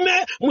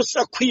 mukhwime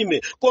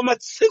musakhwime, koma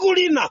tsiku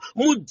lina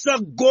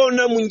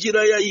mudzagona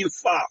munjira ya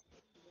imfa.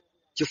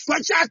 Chifukwa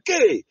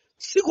chake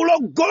tsiku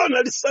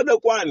logona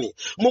lisadakwane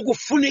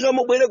mukufunika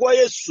mubwere kwa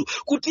Yesu,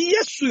 kuti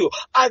Yesuyo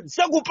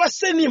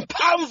adzakupaseni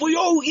mphamvu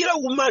yowukira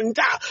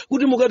kumanda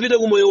kuti mukapite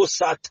kumoyo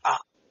wosatha,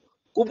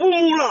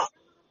 kupumula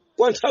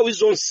kwa nthawi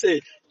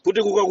zonse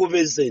kuti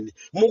kukakupezeni.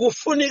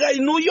 Mukufunika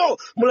inuyo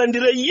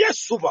mulandire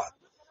Yesu pa,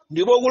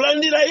 ndipo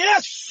kulandira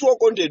Yesu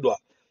okondedwa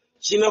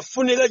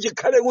chinafunika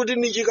chikhale kuti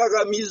ni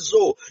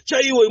chikakamizo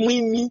cha iwe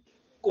mwini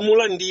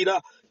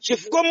kumulandira,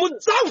 chifukwa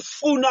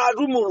mudzafuna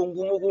atu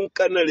Mulungu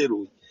mukunkana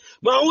lero.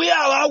 Mauya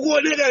awa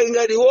akuoneka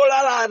ngati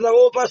wolalata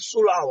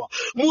wopasulawa,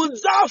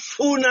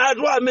 mudzafuna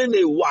atu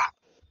amenewa.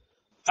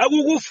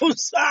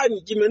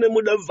 Akukufunsani chimene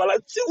mudavala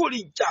tsiku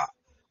lija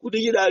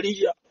kuti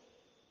chidalicha.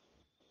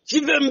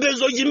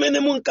 Chipembedzo chimene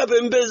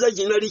munkapembeza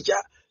chinalicha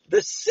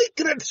the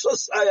secret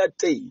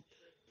society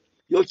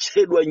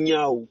yotchedwa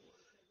nyawu.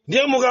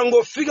 Ndiye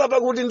mukangofika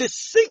pakuti ndi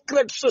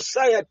secret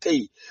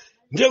society,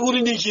 ndiye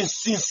kuti ndi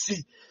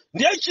chinsinsi.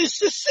 Ndiye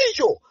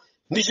chinsinsicho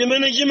ndi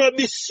chimene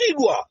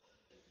chimabisidwa,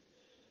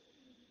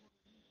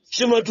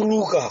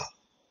 chimatuluka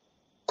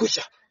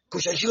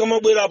kucha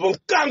chikamabwerapo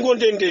mkango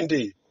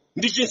ndendende.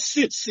 Ndi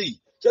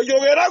chinsinsi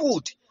chachokera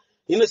kuti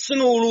ine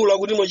sinuulula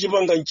kuti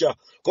mwachipanga ncha,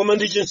 koma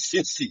ndi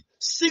chinsinsi.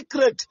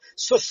 Secret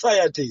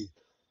society.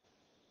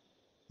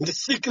 Ndi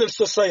secret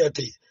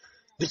society.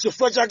 Ndi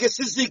chifukwa chake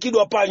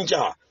sizikidwa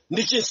panja.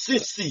 Ndi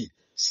chinsinsi.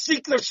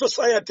 Secret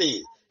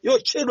society.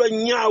 Yotchedwa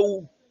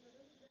nyawu.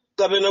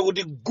 Kapena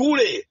kuti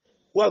gule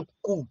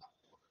wamkulu.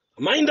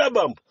 Mainda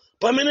bambo.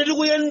 Pamene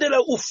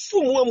tikuyendera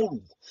ufumu wa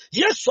Mulungu.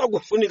 Yesu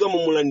akufunika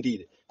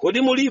mumulandire.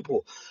 Kodi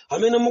mulipo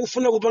amene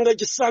mukufuna kupanga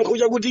chisankho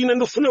chakuti ine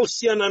ndifuna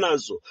kusiyana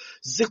nazo.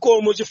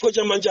 Zikomo chifukwa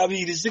cha manja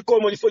awiri,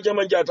 zikomo chifukwa cha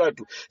manja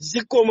atatu,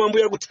 zikomo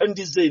Ambuye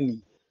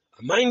akuthandizeni.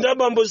 Mainda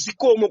bambo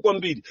zikomo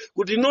kwambiri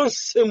kuti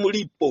nonse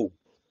mulipo.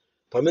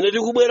 Pamene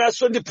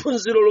tikubweranso ndi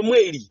phunziro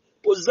lomweli,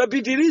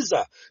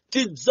 pozapitiriza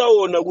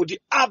tidzaona kuti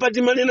apa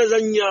timanena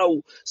za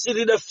nyawu,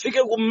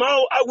 sitidafike ku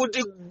mawu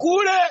akuti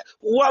gule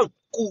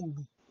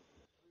wamkulu.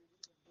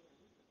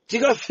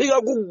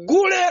 Tikafika ku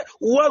gule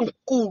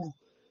wamkulu,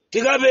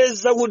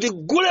 tikapeza kuti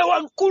gule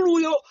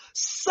wamkuluyo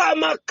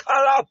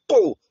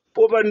samakhalapo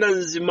popanda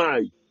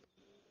mzimayi.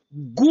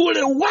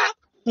 Gule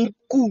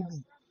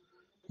wamkulu.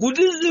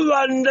 Kuti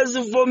ziwanda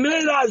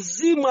zivomere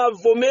azimu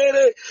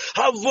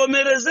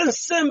avomereze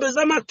nsembe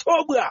za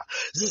mathobwa,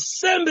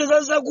 nsembe za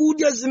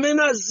zakudya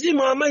zimene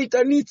azimu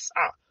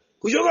amayitanitsa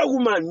kuchoka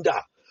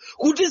kumanda.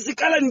 Kuti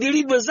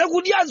zikalandiridwe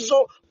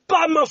zakudyazo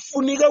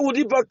pamafunika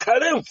kuti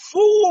pakhale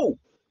mfuwu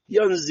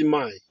ya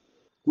mzimayi.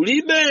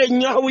 Kulibe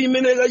nyawu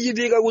imene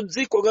ikachitika ku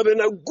dziko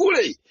kapena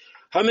gule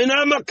amene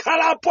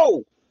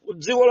amakhalapo ku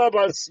dziko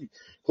lapansi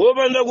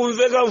popanda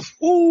kumveka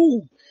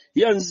mfuwu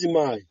ya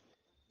mzimayi.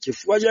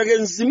 Chifukwa chake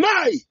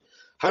mzimayi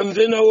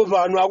amve nawo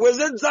pano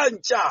akweze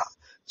dzanja,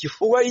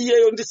 chifukwa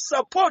iyeyo ndi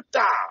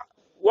sapota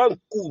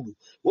wamkulu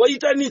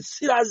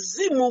woyitanitsira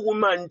azimu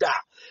kumanda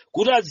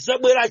kuti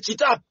adzabwera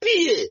achita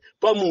apiye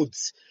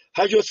pamudzi,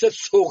 achotse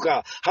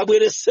tsoka,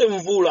 abweretse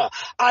mvula,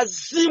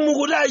 azimu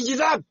kuti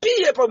achita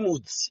apiye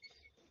pamudzi.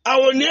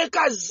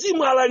 Aoneka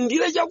azimu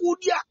alandire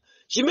chakudya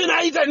chimene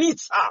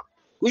ayitanitsa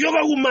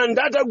kuchoka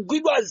kumanda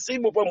atagwidwa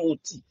azimu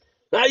pamudzi.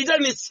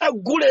 Ayitanitsa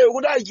guleyo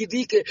kuti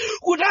achitike,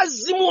 kuti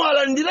azimu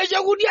alandire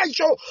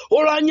chakudyacho.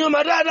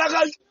 Olanyamata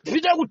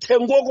akapita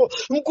kuthengoko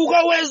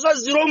nkukaweza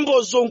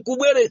zirombozo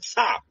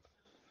nkubweretsa.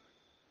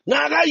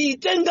 Na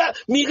akayitenga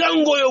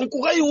mikangoyo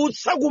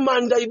nkukayiutsa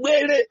kumanda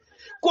ibwere.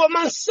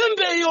 Koma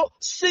nsembeyo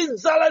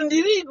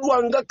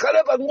sidzalandiridwa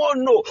ngakhale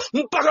pang'ono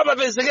mpaka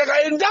papezeke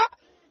kayenda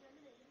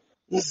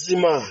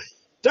mzimayi.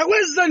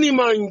 Takwezani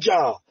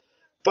manja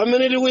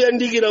pamene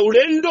tikuyandikira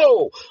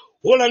ulendo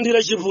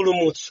wolandira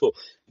chipulumutso.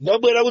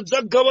 Ndabwera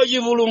kudzagawa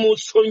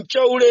chipulumutso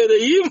nchaulere.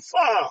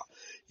 Imfa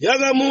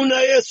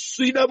yakamuna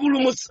Yesu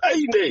idapulumutsa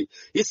ine,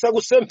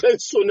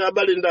 isakusempensoni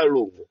abale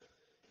ndalongo.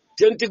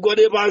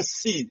 Tentigwade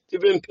pansi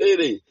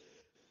tipemphere.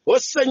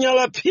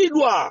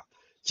 Osanyalaphidwa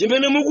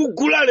chimene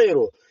mukugula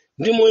lero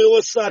ndi moyo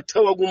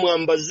wosatha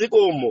wakumwamba.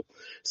 Zikomo,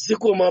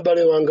 zikomo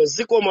abale wanga,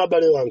 zikomo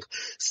abale wanga.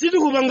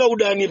 Sitikupanga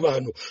udani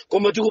pano,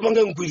 koma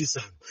tikupanga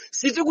mgwirizano.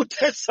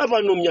 Sitikuthetsa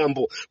pano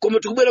mnyambo, koma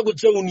tikubwera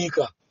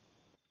kudzaunika.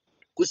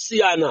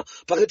 Kusiyana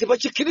pakati pa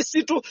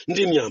Chikhristu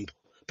ndi mnyambo,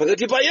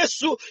 pakati pa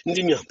Yesu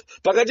ndi mnyambo,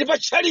 pakati pa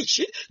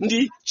tchalichi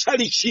ndi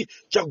tchalichi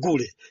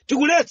chagule.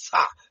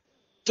 Tikuletsa,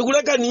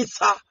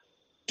 tikulekanitsa,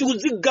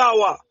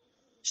 tikudzigawa.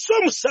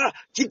 Somsa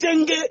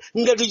chitenge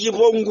ngati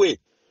chipongwe,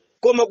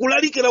 koma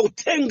kulalikira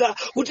uthenga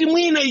kuti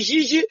mwina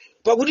ichichi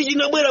pakuti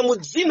chinabwera mu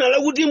dzina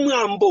lakuti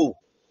mwambo.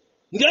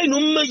 Ndiye inu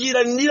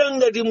mmachilandira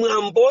ngati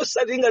mwambo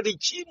osati ngati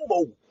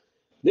chimbo.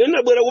 Ndiye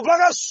ndabwera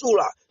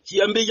kupakasula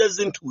chiyambi cha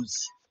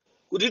zinthuzi,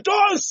 kuti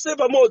tonse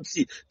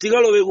pamodzi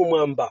tikalowe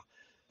kumwamba.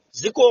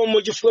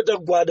 Zikomo chifukwa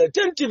tagwada.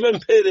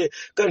 Tipemphere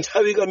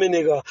kanthawi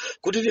kameneka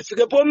kuti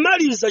tifike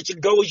pomaliza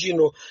chigawo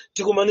chino,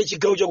 tikumane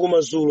chigawo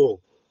chakumadzulo.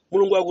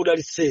 Mulungu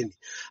akudalitseni.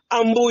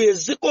 Ambuye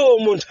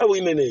zikomo nthawi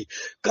imeneyi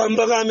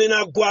kamba kamene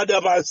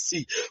agwada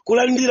pansi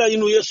kulandira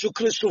inu Yesu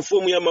Khristu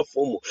mfumu ya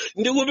mafumu.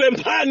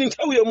 Ndikupemphani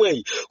nthawi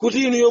yomweyi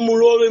kuti inu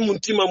mulowe mu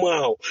mtima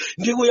mwawo,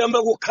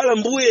 ndikuyamba kukhala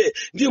Mbuye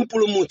ndi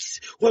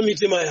mpulumutsi wa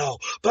mitima yawo.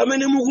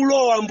 Pamene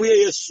mukulowa Ambuye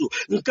Yesu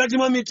mkati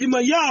mwa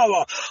mitima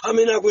yawa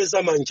amene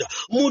akweza manja,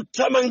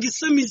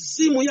 muthamangise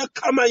mizimu ya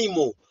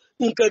khamaimo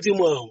mkati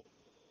mwawo.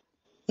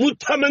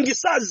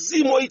 Muthamangisa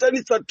azimu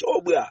oyitanitsa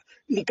thobwa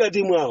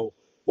mkati mwawo,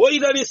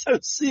 oyitanitsa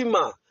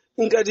nsima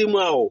mkati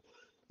mwawo.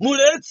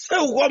 Muletse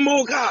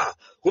ukwamoka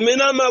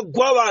kumene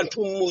amagwa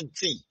anthu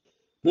m'mudzi.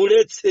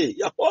 Muletse.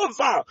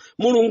 Yehova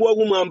Mulungu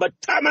wakumwamba,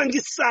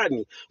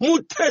 thamangisani,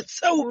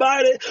 muthetse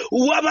ubale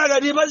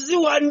wapakati pa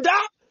ziwanda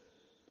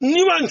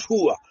ndi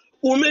anthuwa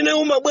umene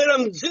umabwera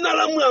m'dzina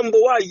la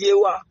mwambo wa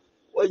Yewa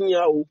wa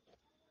nyawu.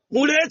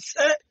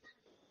 Muletse,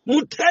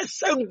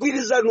 muthetse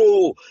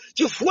mgwirizanowo,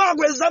 chifukwa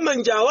akweza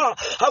manjawa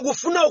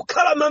akufuna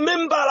kukhala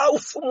mamembala a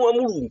ufumu wa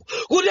Mulungu,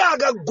 kuti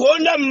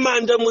akagonda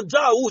m'manda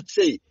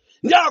mudzautse.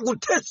 Ndi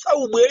akuthetsa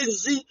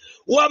ubwezi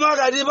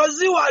wapakati pa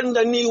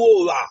ziwanda ndi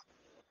iwowa.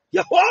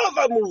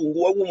 Yehova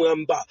Mulungu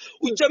wakumwamba,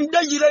 uja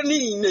mdachireni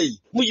ine,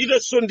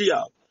 muchitenso ndi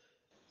yawo.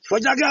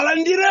 Chifukwa chake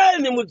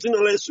alandireni mu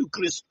dzina la Yesu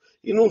Khristu,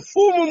 inu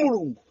mfumu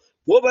Mulungu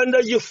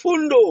wopanda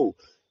chifundo,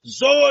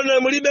 zoona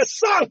mulibe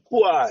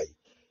sankho ayi.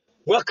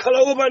 mwakhala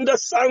wopanda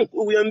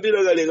sankho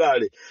kuyambira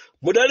kalekale.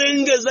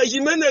 Mudalengeza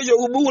chimenecho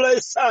kubuku la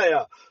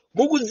Yesaya,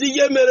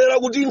 mukudzichemerera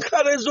kuti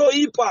nkhale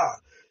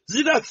zoyipa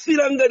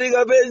zidafira ngati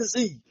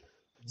kapenzi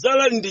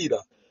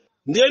zalandira.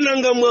 Ndiye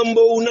nanga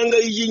mwambo unanga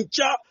ichi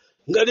ncha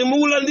ngati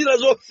mukulandira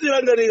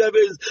zofira ngati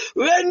kapenzi.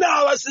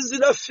 Wenawa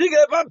sizidafike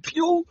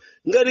papyu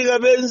ngati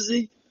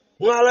kapenzi.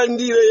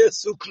 Mwalandire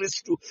Yesu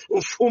Khristu,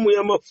 mfumu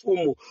ya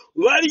mafumu.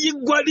 Wali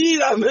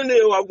chigwadira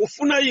amenewa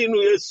akufuna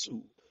inu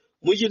Yesu.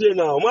 Muchite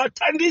nawo,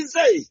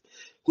 mwathandize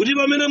kuti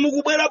pamene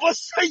mukubwera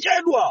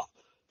posachedwa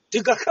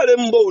tikakhale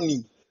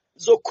mboni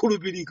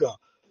zokhulupirika.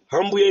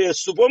 Ambuye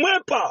Yesu,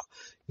 pomwepa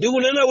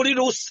ndikunena kuti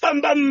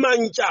tikusamba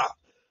m'manja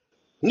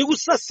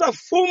ndikusasa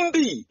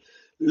fumbi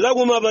la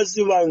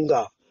kumapazi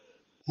wanga.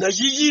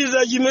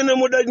 Nachichita chimene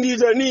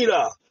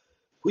mudandiyitanira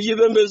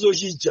kuchipembedzo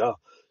chija.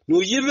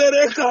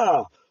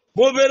 Nuchipereka,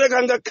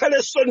 mopereka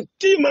ngakhalenso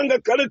mtima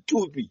ngakhale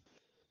thupi.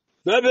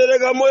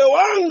 Napereka moyo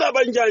wanga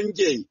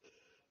panjanje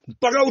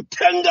mpaka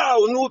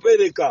uthengawo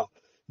nupereka.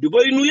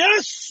 Ndipo inu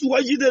Yesu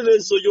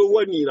wachitetezo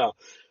chokwanira.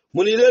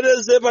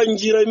 Muniteteze pa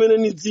njira imene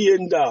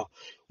nidziyenda.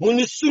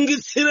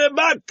 Munisungitsire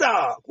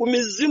bata ku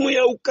mizimu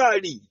ya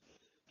ukali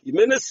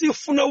imene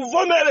sifuna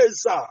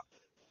kuvomereza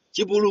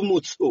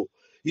chipulumutso,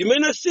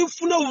 imene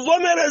sifuna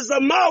kuvomereza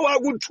mawu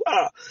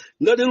akuthwa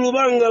ngati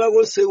lupanga la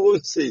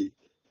konsekonse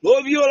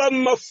lopyola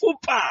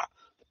m'mafupa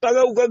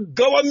mpaka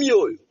ukagawa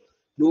mioyo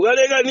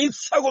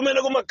nukalekanitsa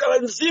kumene kumakhala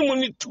mzimu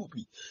ndi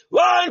thupi.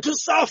 Wanthu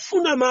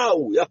safuna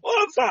mawu.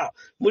 Yehova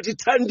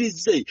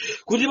mutithandize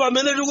kuti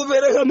pamene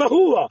tikupereka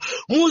mawuwa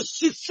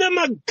musitse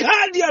ma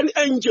guardian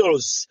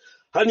angels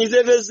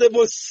aniteteze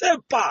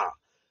posepa.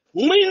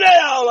 Mwina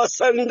yawa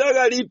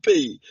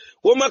sangakalipe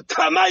koma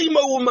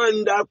khamaima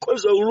umanda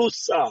akhoza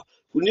ulusa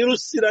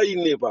kunilusira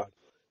ine pano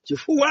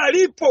chifukwa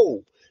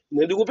alipo.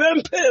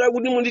 Ndikupemphera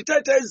kuti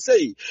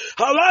munditeteze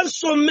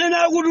awanso mmene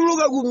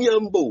akutuluka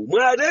kumyambo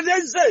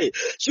mwateteze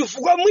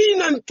chifukwa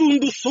mwina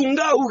mtundu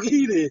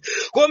sungawukire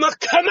koma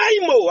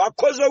khamaimo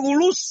akhoza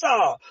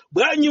kulusa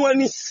bwanyi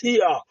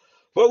wanisiya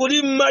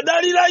pakuti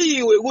mmadalira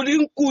iwe kuti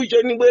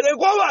nkuche nibwere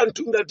kwa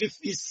wanthu ngati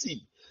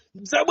fisi,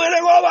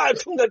 ndzabwere kwa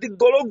wanthu ngati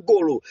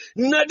gologolo,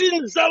 nati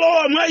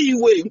ndzalowa mwa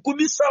iwe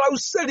nkubisala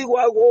useli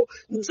kwako,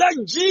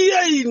 ndzajiye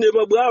ine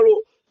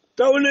pabwalo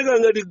taoneka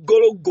ngati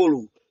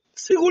gologolo.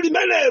 Tsiku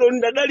limenelo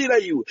ndadalira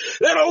iwe.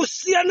 Lero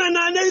usiyana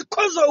nane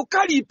ikhoza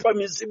ukalipa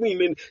mizimu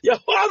imene.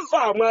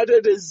 Yehova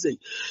mwateteze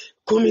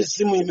ku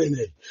mizimu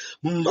imene.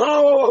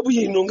 Mawa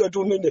wabwino ngati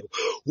umenewo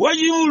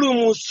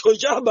wachipulumutso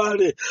cha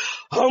abale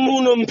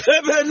amuno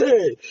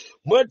mphepete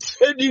mwa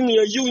trading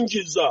ya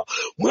chiunjiza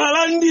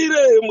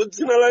mwalandire mu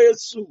dzina la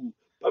Yesu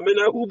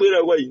pamene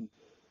akubwera kwa inu.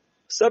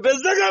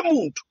 Sapezeka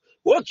munthu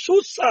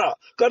wotsutsa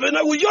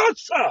kapena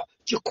kuchotsa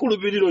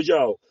chikhulupiriro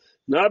chawo.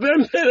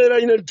 Napempherera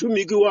ine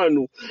mtumiki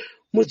wanu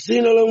mu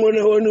dzina la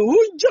mwana wanu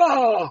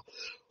uja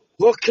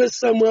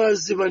wokhetsa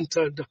mwazi pa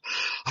mtanda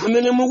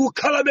amene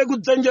mukukhalabe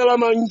kudzanja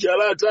lamanja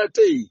la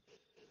Atate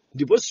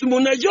ndipo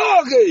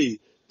simunachoke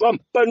pa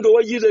mpando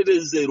wa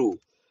chitetezero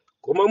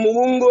koma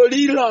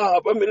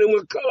mukungolira pamene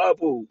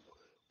mwakhalapo.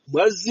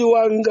 Mwazi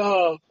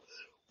wanga,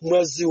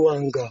 mwazi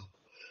wanga,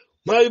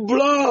 my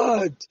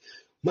blood,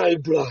 my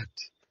blood.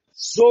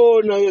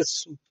 Zona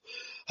Yesu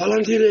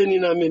alandireni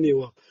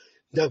namenewa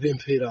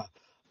ndapemphera.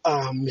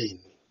 Amen.